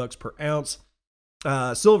 $1,682 per ounce.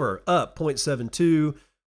 Silver up 0.72.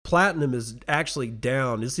 Platinum is actually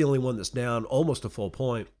down. It's the only one that's down almost a full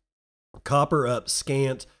point. Copper up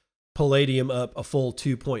scant. Palladium up a full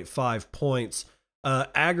 2.5 points.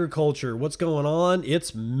 Agriculture, what's going on?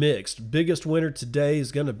 It's mixed. Biggest winner today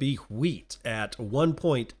is going to be wheat at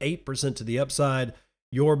 1.8% to the upside.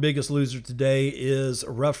 Your biggest loser today is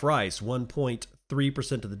rough rice,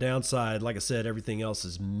 1.3% to the downside. Like I said, everything else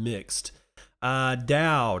is mixed.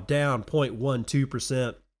 Dow down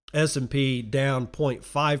 0.12%, S&P down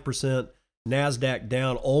 0.5%, NASDAQ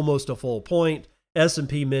down almost a full point,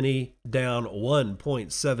 S&P Mini down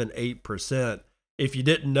 1.78%. If you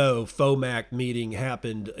didn't know, FOMAC meeting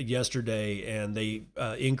happened yesterday and they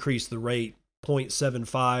increased the rate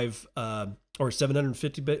 0.75 or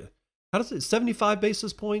 750 how does it 75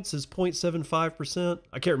 basis points is 0.75%?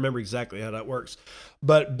 I can't remember exactly how that works.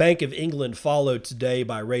 But Bank of England followed today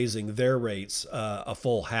by raising their rates a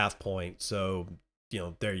full half point. So,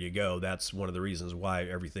 there you go. That's one of the reasons why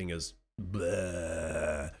everything is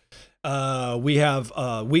bleh. We have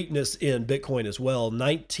weakness in Bitcoin as well,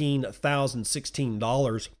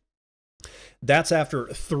 $19,016. That's after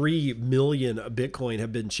 3 million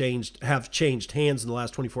Bitcoin have changed hands in the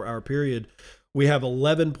last 24-hour period. We have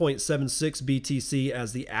 11.76 BTC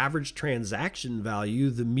as the average transaction value,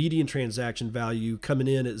 the median transaction value coming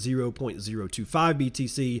in at 0.025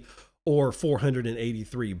 BTC or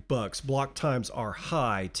 $483. Block times are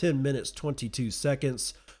high, 10 minutes, 22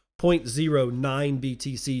 seconds, 0.09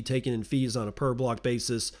 BTC taken in fees on a per block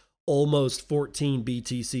basis, almost 14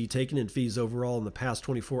 BTC taken in fees overall in the past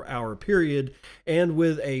 24-hour period. And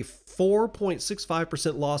with a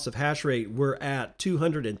 4.65% loss of hash rate, we're at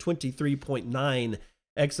 223.9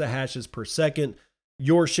 exahashes per second.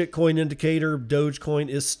 Your shitcoin indicator, Dogecoin,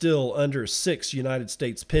 is still under 6 United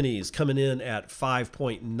States pennies, coming in at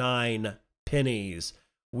 5.9 pennies.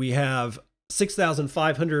 We have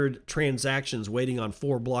 6,500 transactions waiting on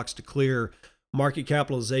 4 blocks to clear. Market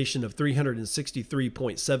capitalization of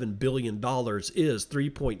 $363.7 billion is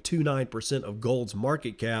 3.29% of gold's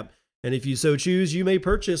market cap. And if you so choose, you may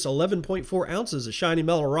purchase 11.4 ounces of shiny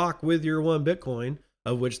metal rock with your one Bitcoin,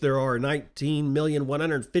 of which there are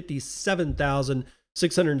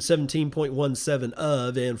 19,157,617.17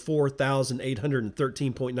 of, and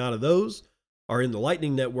 4,813.9 of those are in the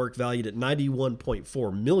Lightning Network, valued at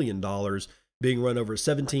 $91.4 million. Being run over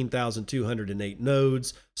 17,208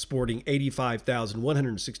 nodes, sporting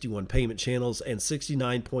 85,161 payment channels, and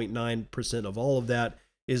 69.9% of all of that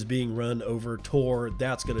is being run over Tor.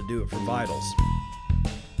 That's going to do it for Vitals.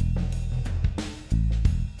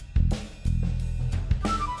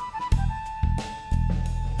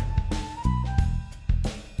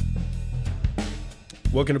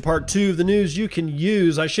 Welcome to part 2 of the news you can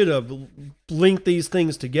use. I should have linked these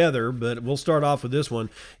things together, but we'll start off with this one.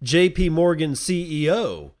 JP Morgan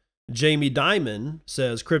CEO Jamie Dimon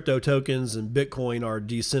says crypto tokens and Bitcoin are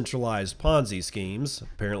decentralized Ponzi schemes.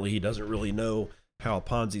 Apparently he doesn't really know how a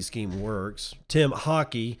Ponzi scheme works. Tim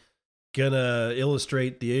Hockey, gonna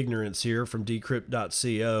illustrate the ignorance here from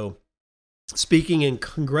decrypt.co. Speaking in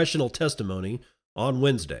congressional testimony on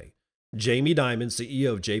Wednesday, Jamie Dimon,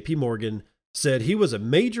 CEO of JP Morgan, said he was a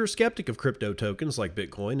major skeptic of crypto tokens like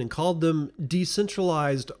Bitcoin and called them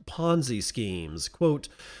decentralized Ponzi schemes. Quote,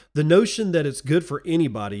 "The notion that it's good for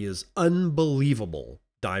anybody is unbelievable,"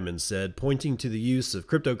 Diamond said, pointing to the use of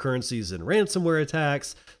cryptocurrencies in ransomware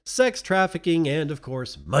attacks, sex trafficking, and of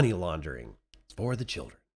course, money laundering. It's for the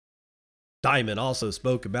children. Diamond also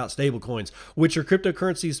spoke about stablecoins, which are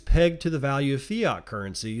cryptocurrencies pegged to the value of fiat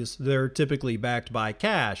currencies. They're typically backed by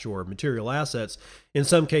cash or material assets. In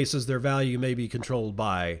some cases, their value may be controlled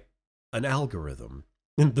by an algorithm.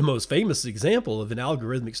 The most famous example of an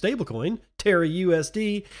algorithmic stablecoin, Terra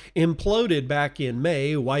USD, imploded back in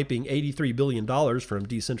May, wiping $83 billion from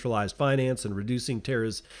decentralized finance and reducing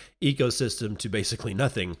Terra's ecosystem to basically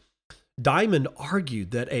nothing. Diamond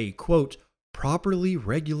argued that a, quote, properly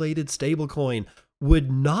regulated stablecoin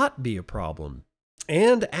would not be a problem,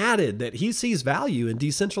 and added that he sees value in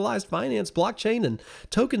decentralized finance, blockchain, and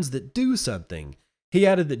tokens that do something. He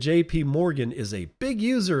added that JP Morgan is a big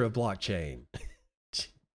user of blockchain.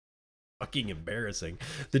 Fucking embarrassing.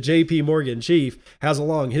 The JP Morgan chief has a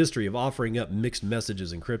long history of offering up mixed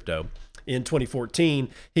messages in crypto. In 2014,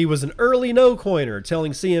 he was an early no-coiner,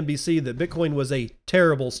 telling CNBC that Bitcoin was a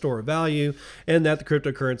terrible store of value and that the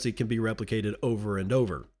cryptocurrency can be replicated over and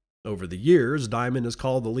over. Over the years, Diamond has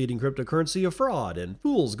called the leading cryptocurrency a fraud and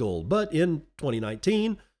fool's gold, but in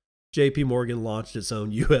 2019, JP Morgan launched its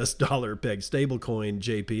own US dollar pegged stablecoin,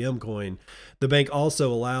 JPM Coin. The bank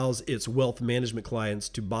also allows its wealth management clients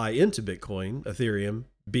to buy into Bitcoin, Ethereum,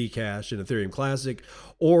 Bcash, and Ethereum Classic,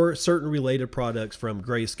 or certain related products from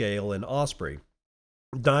Grayscale and Osprey.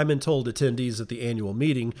 Diamond told attendees at the annual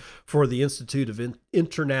meeting for the Institute of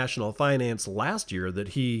International Finance last year that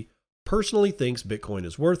he personally thinks Bitcoin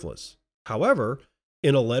is worthless. However,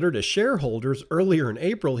 in a letter to shareholders earlier in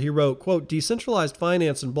April, he wrote, quote, decentralized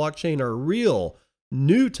finance and blockchain are real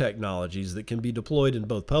new technologies that can be deployed in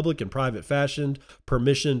both public and private fashion,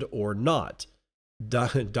 permissioned or not.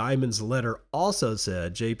 Diamond's letter also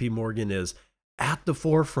said JP Morgan is at the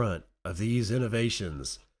forefront of these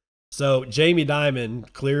innovations. So Jamie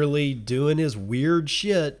Dimon clearly doing his weird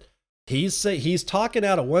shit. He's talking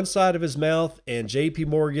out of one side of his mouth, and JP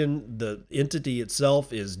Morgan, the entity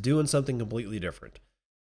itself, is doing something completely different.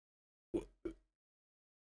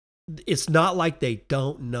 It's not like they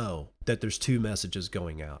don't know that there's two messages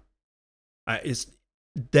going out.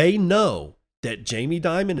 They know that Jamie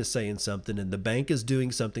Dimon is saying something and the bank is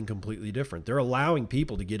doing something completely different. They're allowing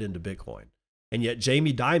people to get into Bitcoin. And yet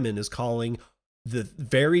Jamie Dimon is calling the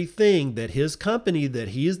very thing that his company that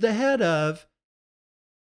he is the head of,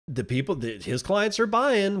 the people that his clients are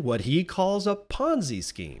buying, what he calls a Ponzi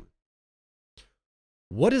scheme.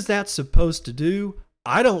 What is that supposed to do?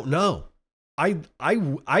 I don't know.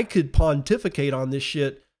 I could pontificate on this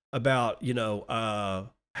shit about,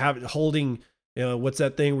 holding, what's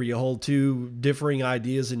that thing where you hold two differing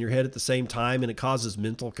ideas in your head at the same time and it causes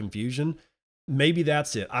mental confusion? Maybe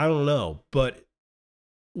that's it. I don't know. But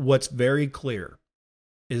what's very clear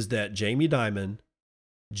is that Jamie Dimon,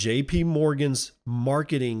 JP Morgan's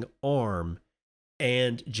marketing arm,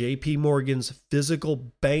 and JP Morgan's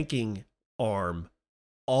physical banking arm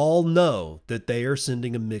all know that they are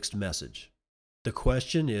sending a mixed message. The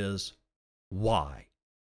question is, why?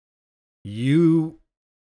 You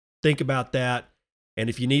think about that, and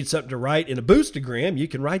if you need something to write in a Boostagram, you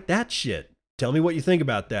can write that shit. Tell me what you think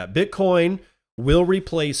about that. Bitcoin will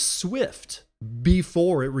replace Swift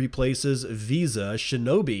before it replaces Visa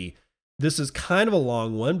Shinobi. This is kind of a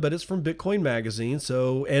long one, but it's from Bitcoin Magazine, and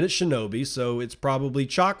it's Shinobi, so it's probably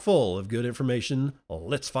chock full of good information.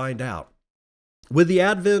 Let's find out. With the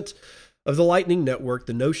advent of the Lightning Network,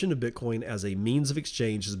 the notion of Bitcoin as a means of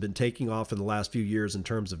exchange has been taking off in the last few years in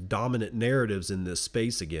terms of dominant narratives in this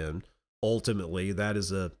space again. Ultimately, that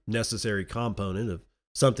is a necessary component of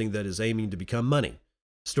something that is aiming to become money.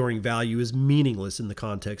 Storing value is meaningless in the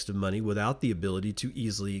context of money without the ability to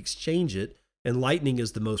easily exchange it, and Lightning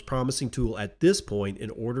is the most promising tool at this point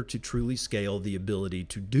in order to truly scale the ability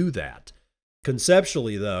to do that.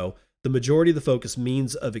 Conceptually, though, the majority of the focus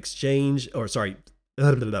means of exchange,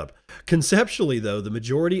 Conceptually, though, the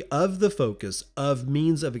majority of the focus of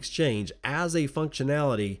means of exchange as a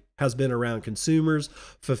functionality has been around consumers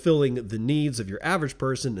fulfilling the needs of your average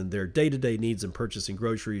person and their day-to-day needs in purchasing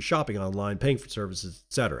groceries, shopping online, paying for services,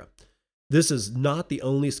 etc. This is not the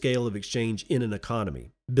only scale of exchange in an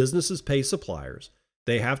economy. Businesses pay suppliers.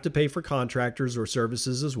 They have to pay for contractors or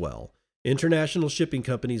services as well. International shipping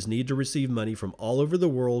companies need to receive money from all over the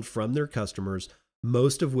world from their customers,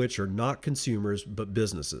 most of which are not consumers but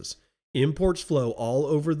businesses. Imports flow all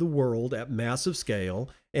over the world at massive scale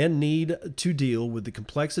and need to deal with the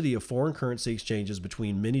complexity of foreign currency exchanges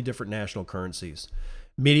between many different national currencies.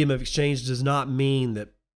 Medium of exchange does not mean that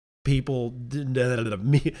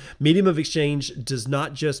medium of exchange does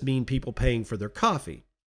not just mean people paying for their coffee.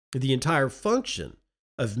 The entire function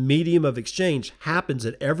of medium of exchange happens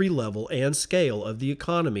at every level and scale of the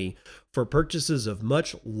economy for purchases of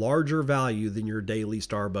much larger value than your daily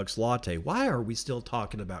Starbucks latte. Why are we still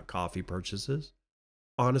talking about coffee purchases?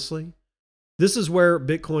 Honestly, this is where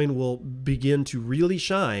Bitcoin will begin to really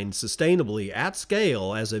shine sustainably at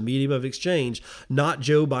scale as a medium of exchange, not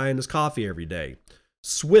Joe buying his coffee every day.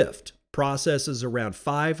 SWIFT processes around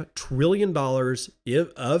 $5 trillion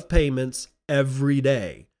of payments every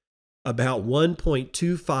day, about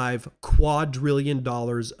 $1.25 quadrillion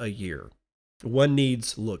a year. One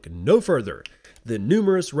needs look no further than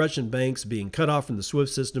numerous Russian banks being cut off from the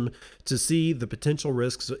SWIFT system to see the potential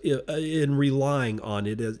risks in relying on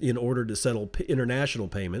it in order to settle international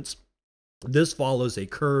payments. This follows a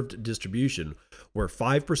curved distribution where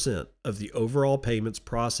 5% of the overall payments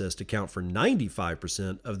processed account for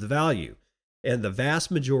 95% of the value, and the vast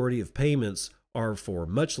majority of payments are for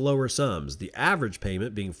much lower sums, the average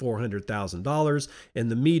payment being $400,000 and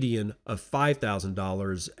the median of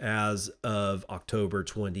 $5,000 as of October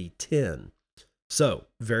 2010. So,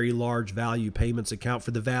 very large value payments account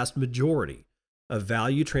for the vast majority of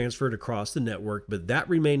value transferred across the network, but that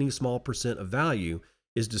remaining small percent of value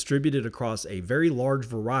is distributed across a very large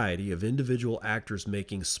variety of individual actors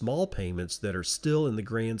making small payments that are still, in the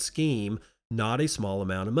grand scheme, not a small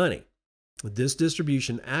amount of money. This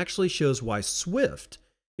distribution actually shows why SWIFT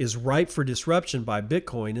is ripe for disruption by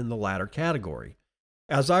Bitcoin in the latter category.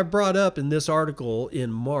 As I brought up in this article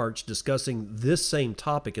in March discussing this same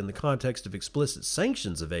topic in the context of explicit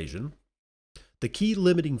sanctions evasion, the key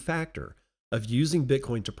limiting factor of using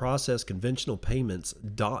Bitcoin to process conventional payments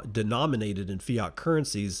denominated in fiat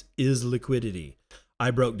currencies is liquidity. I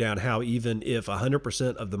broke down how even if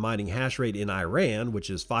 100% of the mining hash rate in Iran, which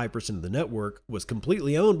is 5% of the network, was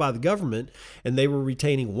completely owned by the government and they were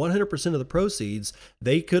retaining 100% of the proceeds,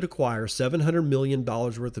 they could acquire $700 million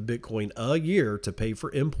worth of Bitcoin a year to pay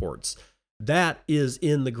for imports. That is,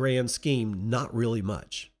 in the grand scheme, not really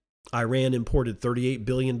much. Iran imported $38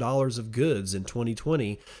 billion of goods in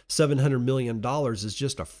 2020. $700 million is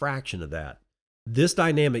just a fraction of that. This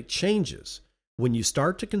dynamic changes when you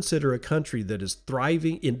start to consider a country that is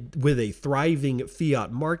thriving with a thriving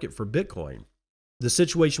fiat market for Bitcoin. The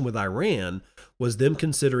situation with Iran was them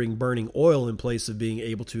considering burning oil in place of being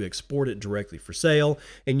able to export it directly for sale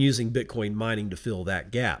and using Bitcoin mining to fill that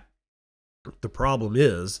gap. The problem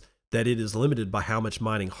is that it is limited by how much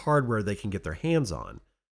mining hardware they can get their hands on.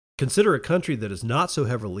 Consider a country that is not so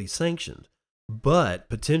heavily sanctioned, but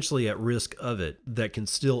potentially at risk of it, that can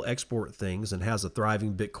still export things and has a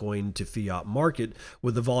thriving Bitcoin to fiat market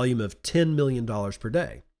with a volume of $10 million per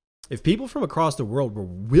day. If people from across the world were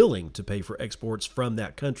willing to pay for exports from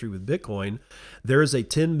that country with Bitcoin, there is a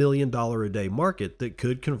 $10 million a day market that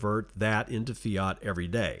could convert that into fiat every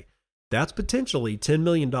day. That's potentially $10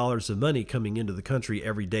 million of money coming into the country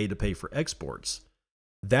every day to pay for exports.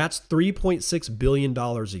 That's $3.6 billion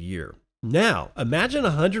a year. Now, imagine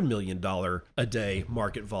 $100 million a day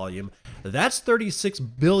market volume. That's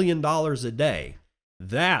 $36 billion a day.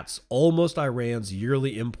 That's almost Iran's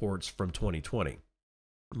yearly imports from 2020.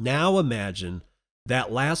 Now imagine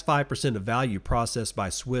that last 5% of value processed by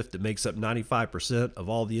SWIFT that makes up 95% of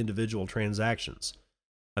all the individual transactions.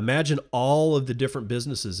 Imagine all of the different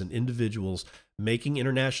businesses and individuals making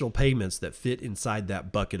international payments that fit inside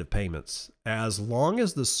that bucket of payments. As long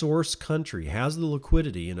as the source country has the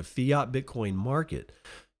liquidity in a fiat Bitcoin market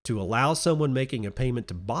to allow someone making a payment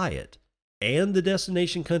to buy it, and the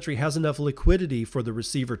destination country has enough liquidity for the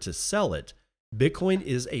receiver to sell it, Bitcoin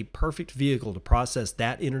is a perfect vehicle to process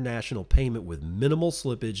that international payment with minimal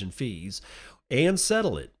slippage and fees and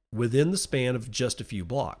settle it within the span of just a few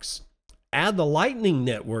blocks. Add the Lightning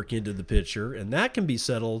Network into the picture, and that can be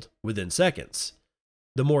settled within seconds.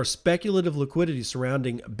 The more speculative liquidity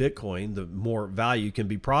surrounding Bitcoin, the more value can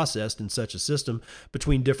be processed in such a system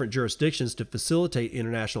between different jurisdictions to facilitate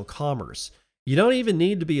international commerce. You don't even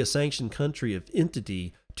need to be a sanctioned country of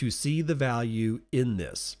entity to see the value in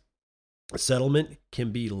this. Settlement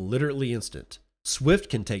can be literally instant. SWIFT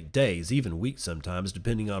can take days, even weeks sometimes,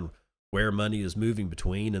 depending on where money is moving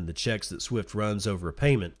between and the checks that SWIFT runs over a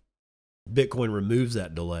payment. Bitcoin removes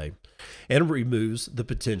that delay and removes the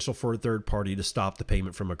potential for a third party to stop the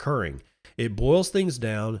payment from occurring. It boils things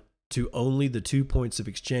down to only the 2 points of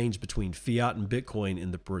exchange between fiat and Bitcoin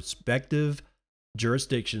in the prospective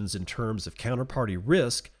jurisdictions in terms of counterparty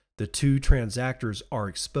risk the two transactors are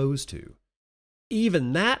exposed to.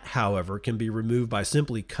 Even that, however, can be removed by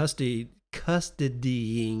simply custodying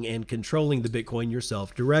and controlling the Bitcoin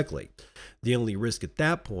yourself directly. The only risk at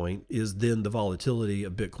that point is then the volatility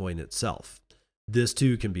of Bitcoin itself. This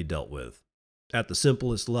too can be dealt with. At the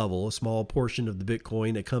simplest level, a small portion of the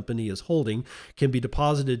Bitcoin a company is holding can be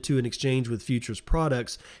deposited to an exchange with futures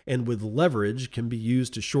products, and with leverage can be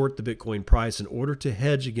used to short the Bitcoin price in order to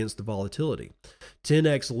hedge against the volatility.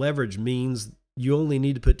 10x leverage means you only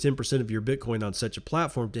need to put 10% of your Bitcoin on such a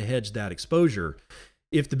platform to hedge that exposure.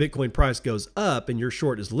 If the Bitcoin price goes up and your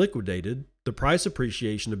short is liquidated, the price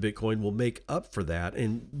appreciation of Bitcoin will make up for that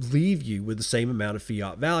and leave you with the same amount of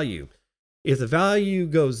fiat value. If the value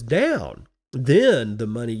goes down, then the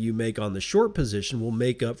money you make on the short position will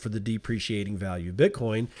make up for the depreciating value of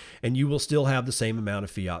Bitcoin, and you will still have the same amount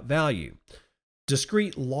of fiat value.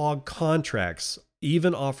 Discrete log contracts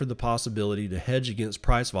even offer the possibility to hedge against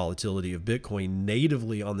price volatility of Bitcoin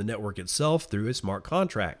natively on the network itself through a smart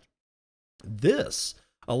contract. This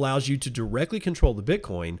allows you to directly control the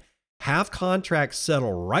Bitcoin, have contracts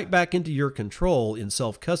settle right back into your control in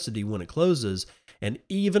self-custody when it closes, and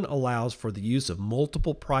even allows for the use of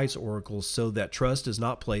multiple price oracles so that trust is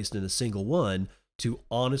not placed in a single one to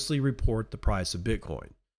honestly report the price of Bitcoin.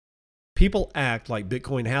 People act like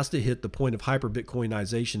Bitcoin has to hit the point of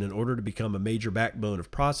hyper-Bitcoinization in order to become a major backbone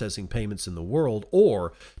of processing payments in the world,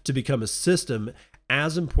 or to become a system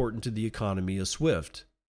as important to the economy as SWIFT.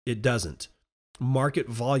 It doesn't. Market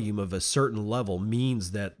volume of a certain level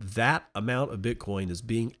means that that amount of Bitcoin is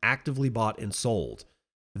being actively bought and sold.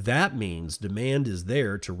 That means demand is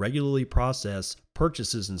there to regularly process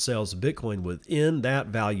purchases and sales of Bitcoin within that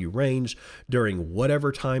value range during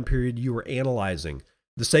whatever time period you are analyzing.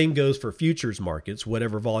 The same goes for futures markets.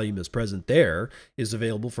 Whatever volume is present there is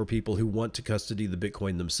available for people who want to custody the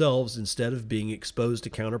Bitcoin themselves instead of being exposed to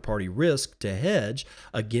counterparty risk to hedge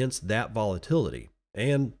against that volatility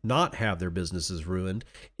and not have their businesses ruined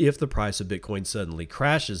if the price of Bitcoin suddenly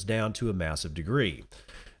crashes down to a massive degree.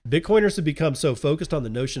 Bitcoiners have become so focused on the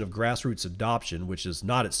notion of grassroots adoption, which is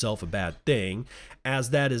not itself a bad thing, as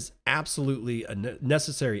that is absolutely a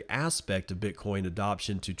necessary aspect of Bitcoin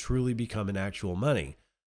adoption to truly become an actual money.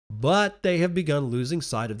 But they have begun losing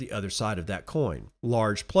sight of the other side of that coin.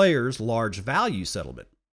 Large players, large value settlement.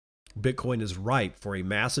 Bitcoin is ripe for a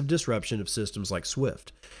massive disruption of systems like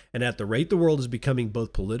SWIFT. And at the rate the world is becoming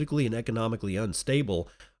both politically and economically unstable,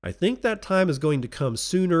 I think that time is going to come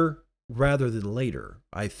sooner rather than later.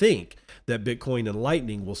 I think that Bitcoin and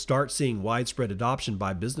Lightning will start seeing widespread adoption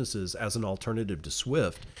by businesses as an alternative to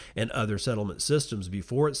SWIFT and other settlement systems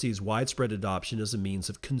before it sees widespread adoption as a means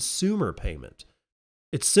of consumer payment.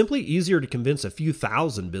 It's simply easier to convince a few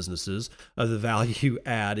thousand businesses of the value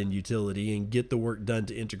add and utility and get the work done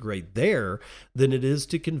to integrate there than it is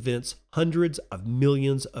to convince hundreds of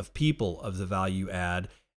millions of people of the value add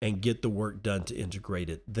and get the work done to integrate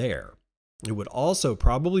it there. It would also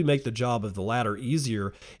probably make the job of the latter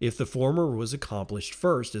easier if the former was accomplished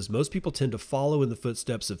first, as most people tend to follow in the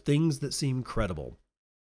footsteps of things that seem credible.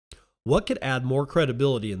 What could add more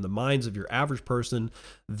credibility in the minds of your average person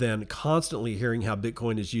than constantly hearing how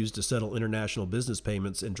Bitcoin is used to settle international business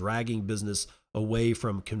payments and dragging business away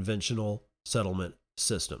from conventional settlement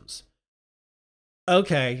systems?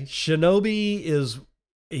 Okay, Shinobi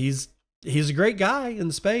he's a great guy in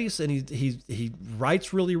the space, and he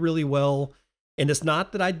writes really, really well. And it's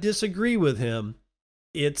not that I disagree with him.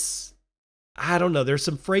 It's, I don't know, there's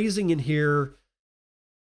some phrasing in here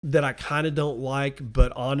that I kind of don't like,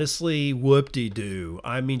 but honestly, whoop-de-doo.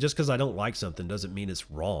 I mean, just because I don't like something doesn't mean it's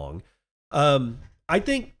wrong. I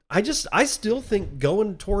still think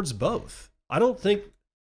going towards both. I don't think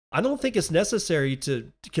it's necessary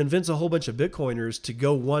to convince a whole bunch of Bitcoiners to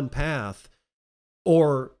go one path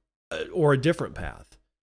or a different path.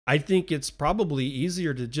 I think it's probably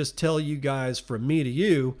easier to just tell you guys, from me to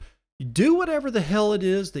you, do whatever the hell it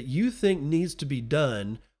is that you think needs to be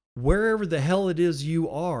done, wherever the hell it is you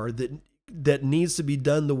are that needs to be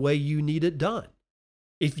done the way you need it done.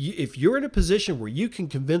 If you're in a position where you can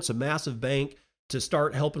convince a massive bank to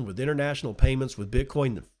start helping with international payments with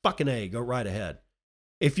Bitcoin, then fucking A, go right ahead.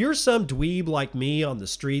 If you're some dweeb like me on the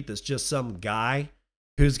street that's just some guy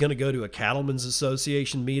who's going to go to a Cattlemen's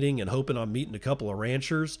Association meeting and hoping on meeting a couple of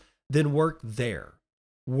ranchers, then work there.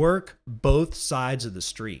 Work both sides of the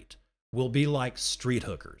street. We'll be like street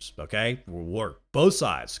hookers, okay? We'll work both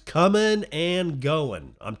sides, coming and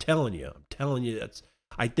going. I'm telling you,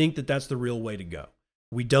 I think that's the real way to go.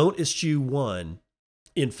 We don't eschew one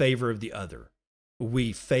in favor of the other.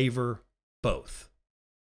 We favor both.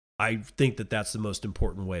 I think that's the most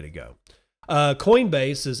important way to go.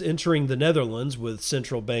 Coinbase is entering the Netherlands with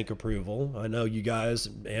central bank approval. I know you guys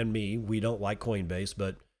and me, we don't like Coinbase,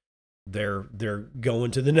 but they're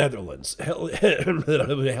going to the Netherlands.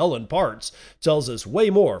 Helen Parts tells us way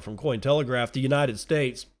more from Cointelegraph. The United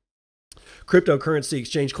States cryptocurrency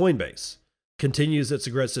exchange Coinbase continues its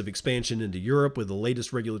aggressive expansion into Europe with the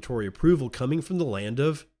latest regulatory approval coming from the land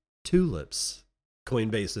of tulips.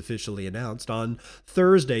 Coinbase officially announced on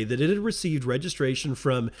Thursday that it had received registration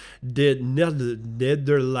from the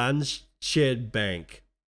Nederlandse Bank.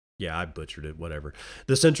 Yeah, I butchered it, whatever.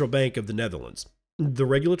 The central bank of the Netherlands. The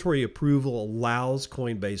regulatory approval allows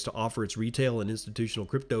Coinbase to offer its retail and institutional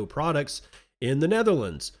crypto products in the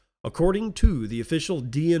Netherlands. According to the official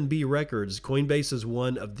DNB records, Coinbase is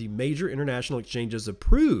one of the major international exchanges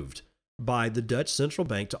approved by the Dutch central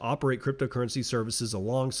bank to operate cryptocurrency services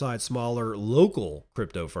alongside smaller local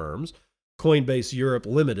crypto firms. Coinbase Europe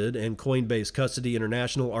Limited and Coinbase Custody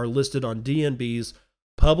International are listed on DNB's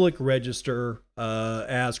public register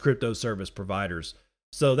as crypto service providers.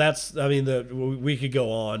 So that's, I mean, we could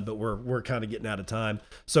go on, but we're kind of getting out of time.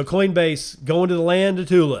 So Coinbase going to the land of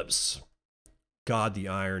tulips. God, the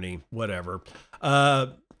irony, whatever.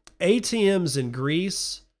 ATMs in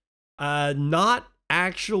Greece, not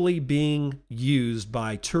actually being used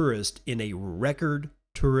by tourists in a record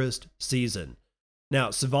tourist season. Now,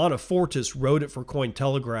 Savannah Fortis wrote it for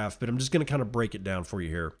Cointelegraph, but I'm just going to kind of break it down for you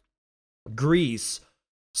here. Greece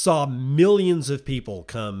saw millions of people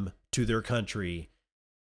come to their country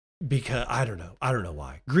because I don't know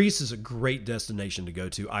why. Greece is a great destination to go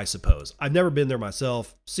to, I suppose. I've never been there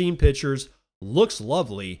myself, seen pictures, looks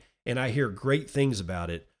lovely, and I hear great things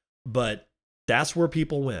about it, but that's where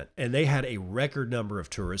people went, and they had a record number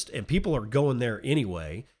of tourists, and people are going there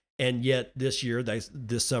anyway. And yet this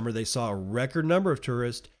summer, they saw a record number of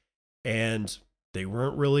tourists, and they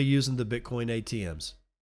weren't really using the Bitcoin ATMs.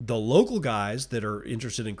 The local guys that are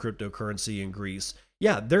interested in cryptocurrency in Greece,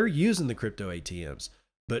 yeah, they're using the crypto ATMs.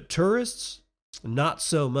 But tourists, not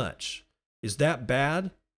so much. Is that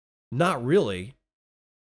bad? Not really.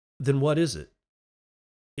 Then what is it?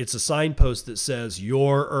 It's a signpost that says,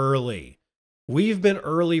 you're early. We've been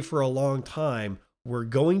early for a long time. We're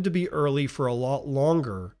going to be early for a lot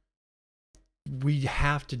longer. We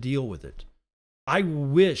have to deal with it. I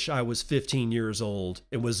wish I was 15 years old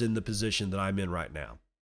and was in the position that I'm in right now.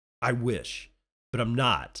 I wish, but I'm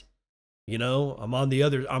not. You know, I'm on the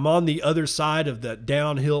other side of the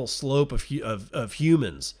downhill slope of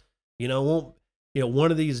humans.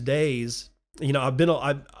 One of these days,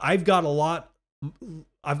 I've got a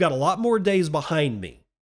lot more days behind me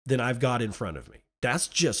than I've got in front of me. That's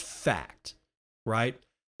just fact, right?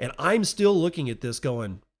 And I'm still looking at this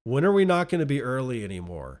going, when are we not going to be early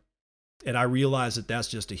anymore? And I realize that that's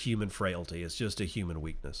just a human frailty. It's just a human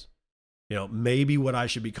weakness. Maybe what I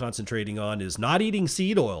should be concentrating on is not eating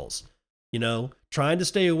seed oils, trying to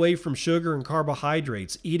stay away from sugar and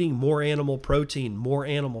carbohydrates, eating more animal protein, more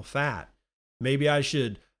animal fat. Maybe I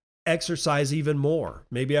should exercise even more.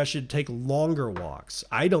 Maybe I should take longer walks.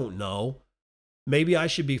 I don't know. Maybe I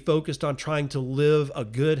should be focused on trying to live a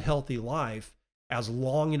good, healthy life as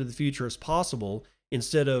long into the future as possible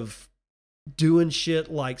instead of doing shit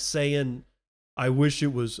like saying, I wish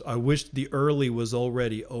the early was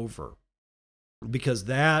already over. Because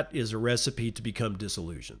that is a recipe to become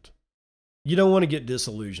disillusioned. You don't want to get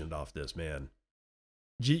disillusioned off this, man.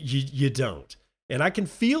 You don't. And I can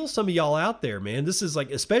feel some of y'all out there, man. This is like,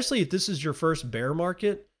 especially if this is your first bear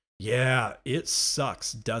market. Yeah, it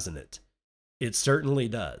sucks, doesn't it? It certainly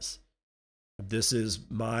does. This is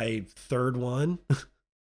my third one,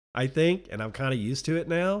 I think, and I'm kind of used to it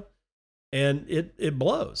now. And it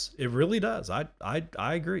blows. It really does. I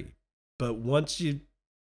agree. But once you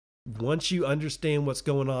understand what's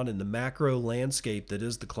going on in the macro landscape that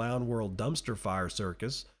is the clown world dumpster fire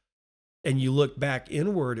circus, and you look back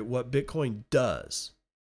inward at what Bitcoin does,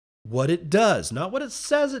 what it does, not what it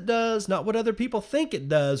says it does, not what other people think it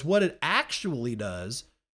does, what it actually does,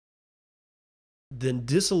 then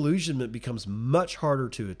disillusionment becomes much harder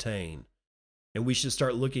to attain. And we should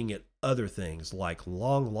start looking at other things like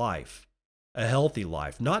long life, a healthy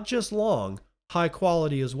life, not just long, high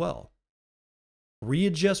quality as well.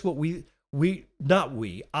 Readjust what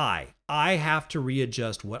I have to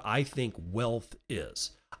readjust what I think wealth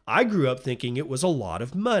is. I grew up thinking it was a lot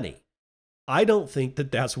of money. I don't think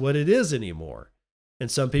that that's what it is anymore. And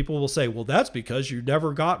some people will say, well, that's because you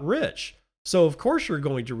never got rich. So of course you're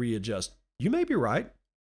going to readjust. You may be right.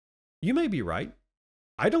 You may be right.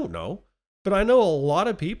 I don't know. But I know a lot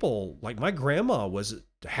of people, like my grandma was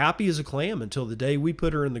happy as a clam until the day we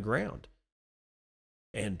put her in the ground.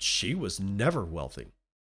 And she was never wealthy.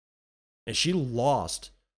 And she lost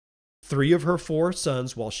 3 of her 4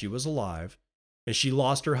 sons while she was alive. And she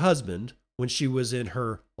lost her husband when she was in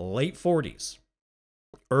her late 40s,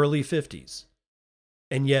 early 50s.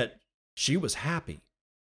 And yet she was happy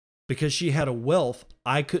because she had a wealth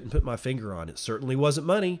I couldn't put my finger on. It certainly wasn't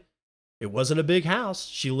money. It wasn't a big house.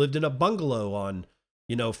 She lived in a bungalow on,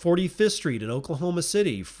 45th Street in Oklahoma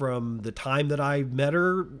City from the time that I met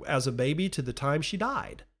her as a baby to the time she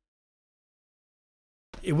died.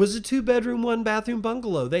 It was a 2-bedroom, 1-bathroom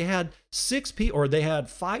bungalow. They had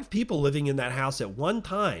 5 people living in that house at one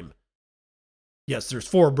time. Yes, there's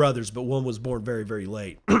 4 brothers, but one was born very, very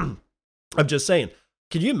late. I'm just saying,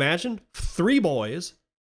 can you imagine 3 boys,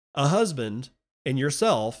 a husband, and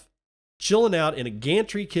yourself chilling out in a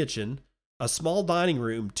gantry kitchen, a small dining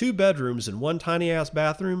room, 2 bedrooms, and 1 tiny ass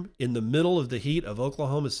bathroom in the middle of the heat of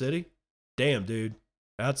Oklahoma City? Damn, dude.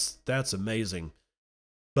 That's amazing.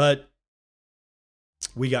 But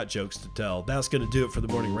we got jokes to tell. That's going to do it for the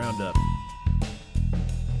morning roundup.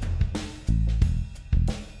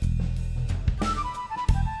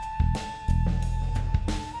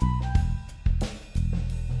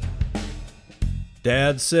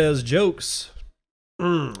 Dad says jokes.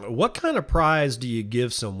 What kind of prize do you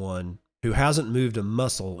give someone who hasn't moved a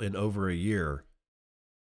muscle in over a year?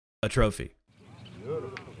 A trophy.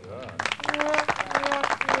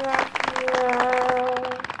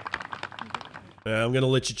 I'm going to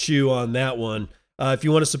let you chew on that one. If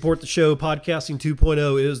you want to support the show, Podcasting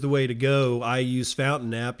 2.0 is the way to go. I use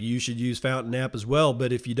Fountain App. You should use Fountain App as well.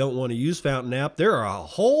 But if you don't want to use Fountain App, there are a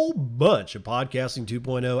whole bunch of Podcasting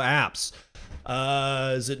 2.0 apps.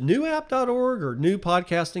 Is it newapp.org or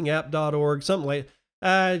newpodcastingapp.org? Something like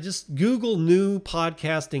just Google new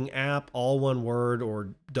podcasting app, all one word, or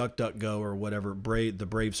DuckDuckGo or whatever, the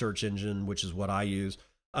Brave search engine, which is what I use,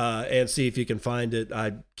 and see if you can find it.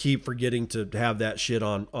 I keep forgetting to have that shit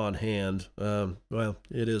on hand. Well,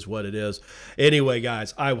 it is what it is. Anyway,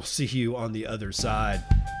 guys, I will see you on the other side.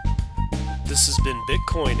 This has been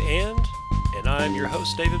Bitcoin and I'm your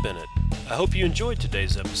host, David Bennett. I hope you enjoyed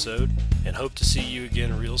today's episode and hope to see you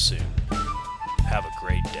again real soon. Have a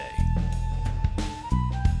great day.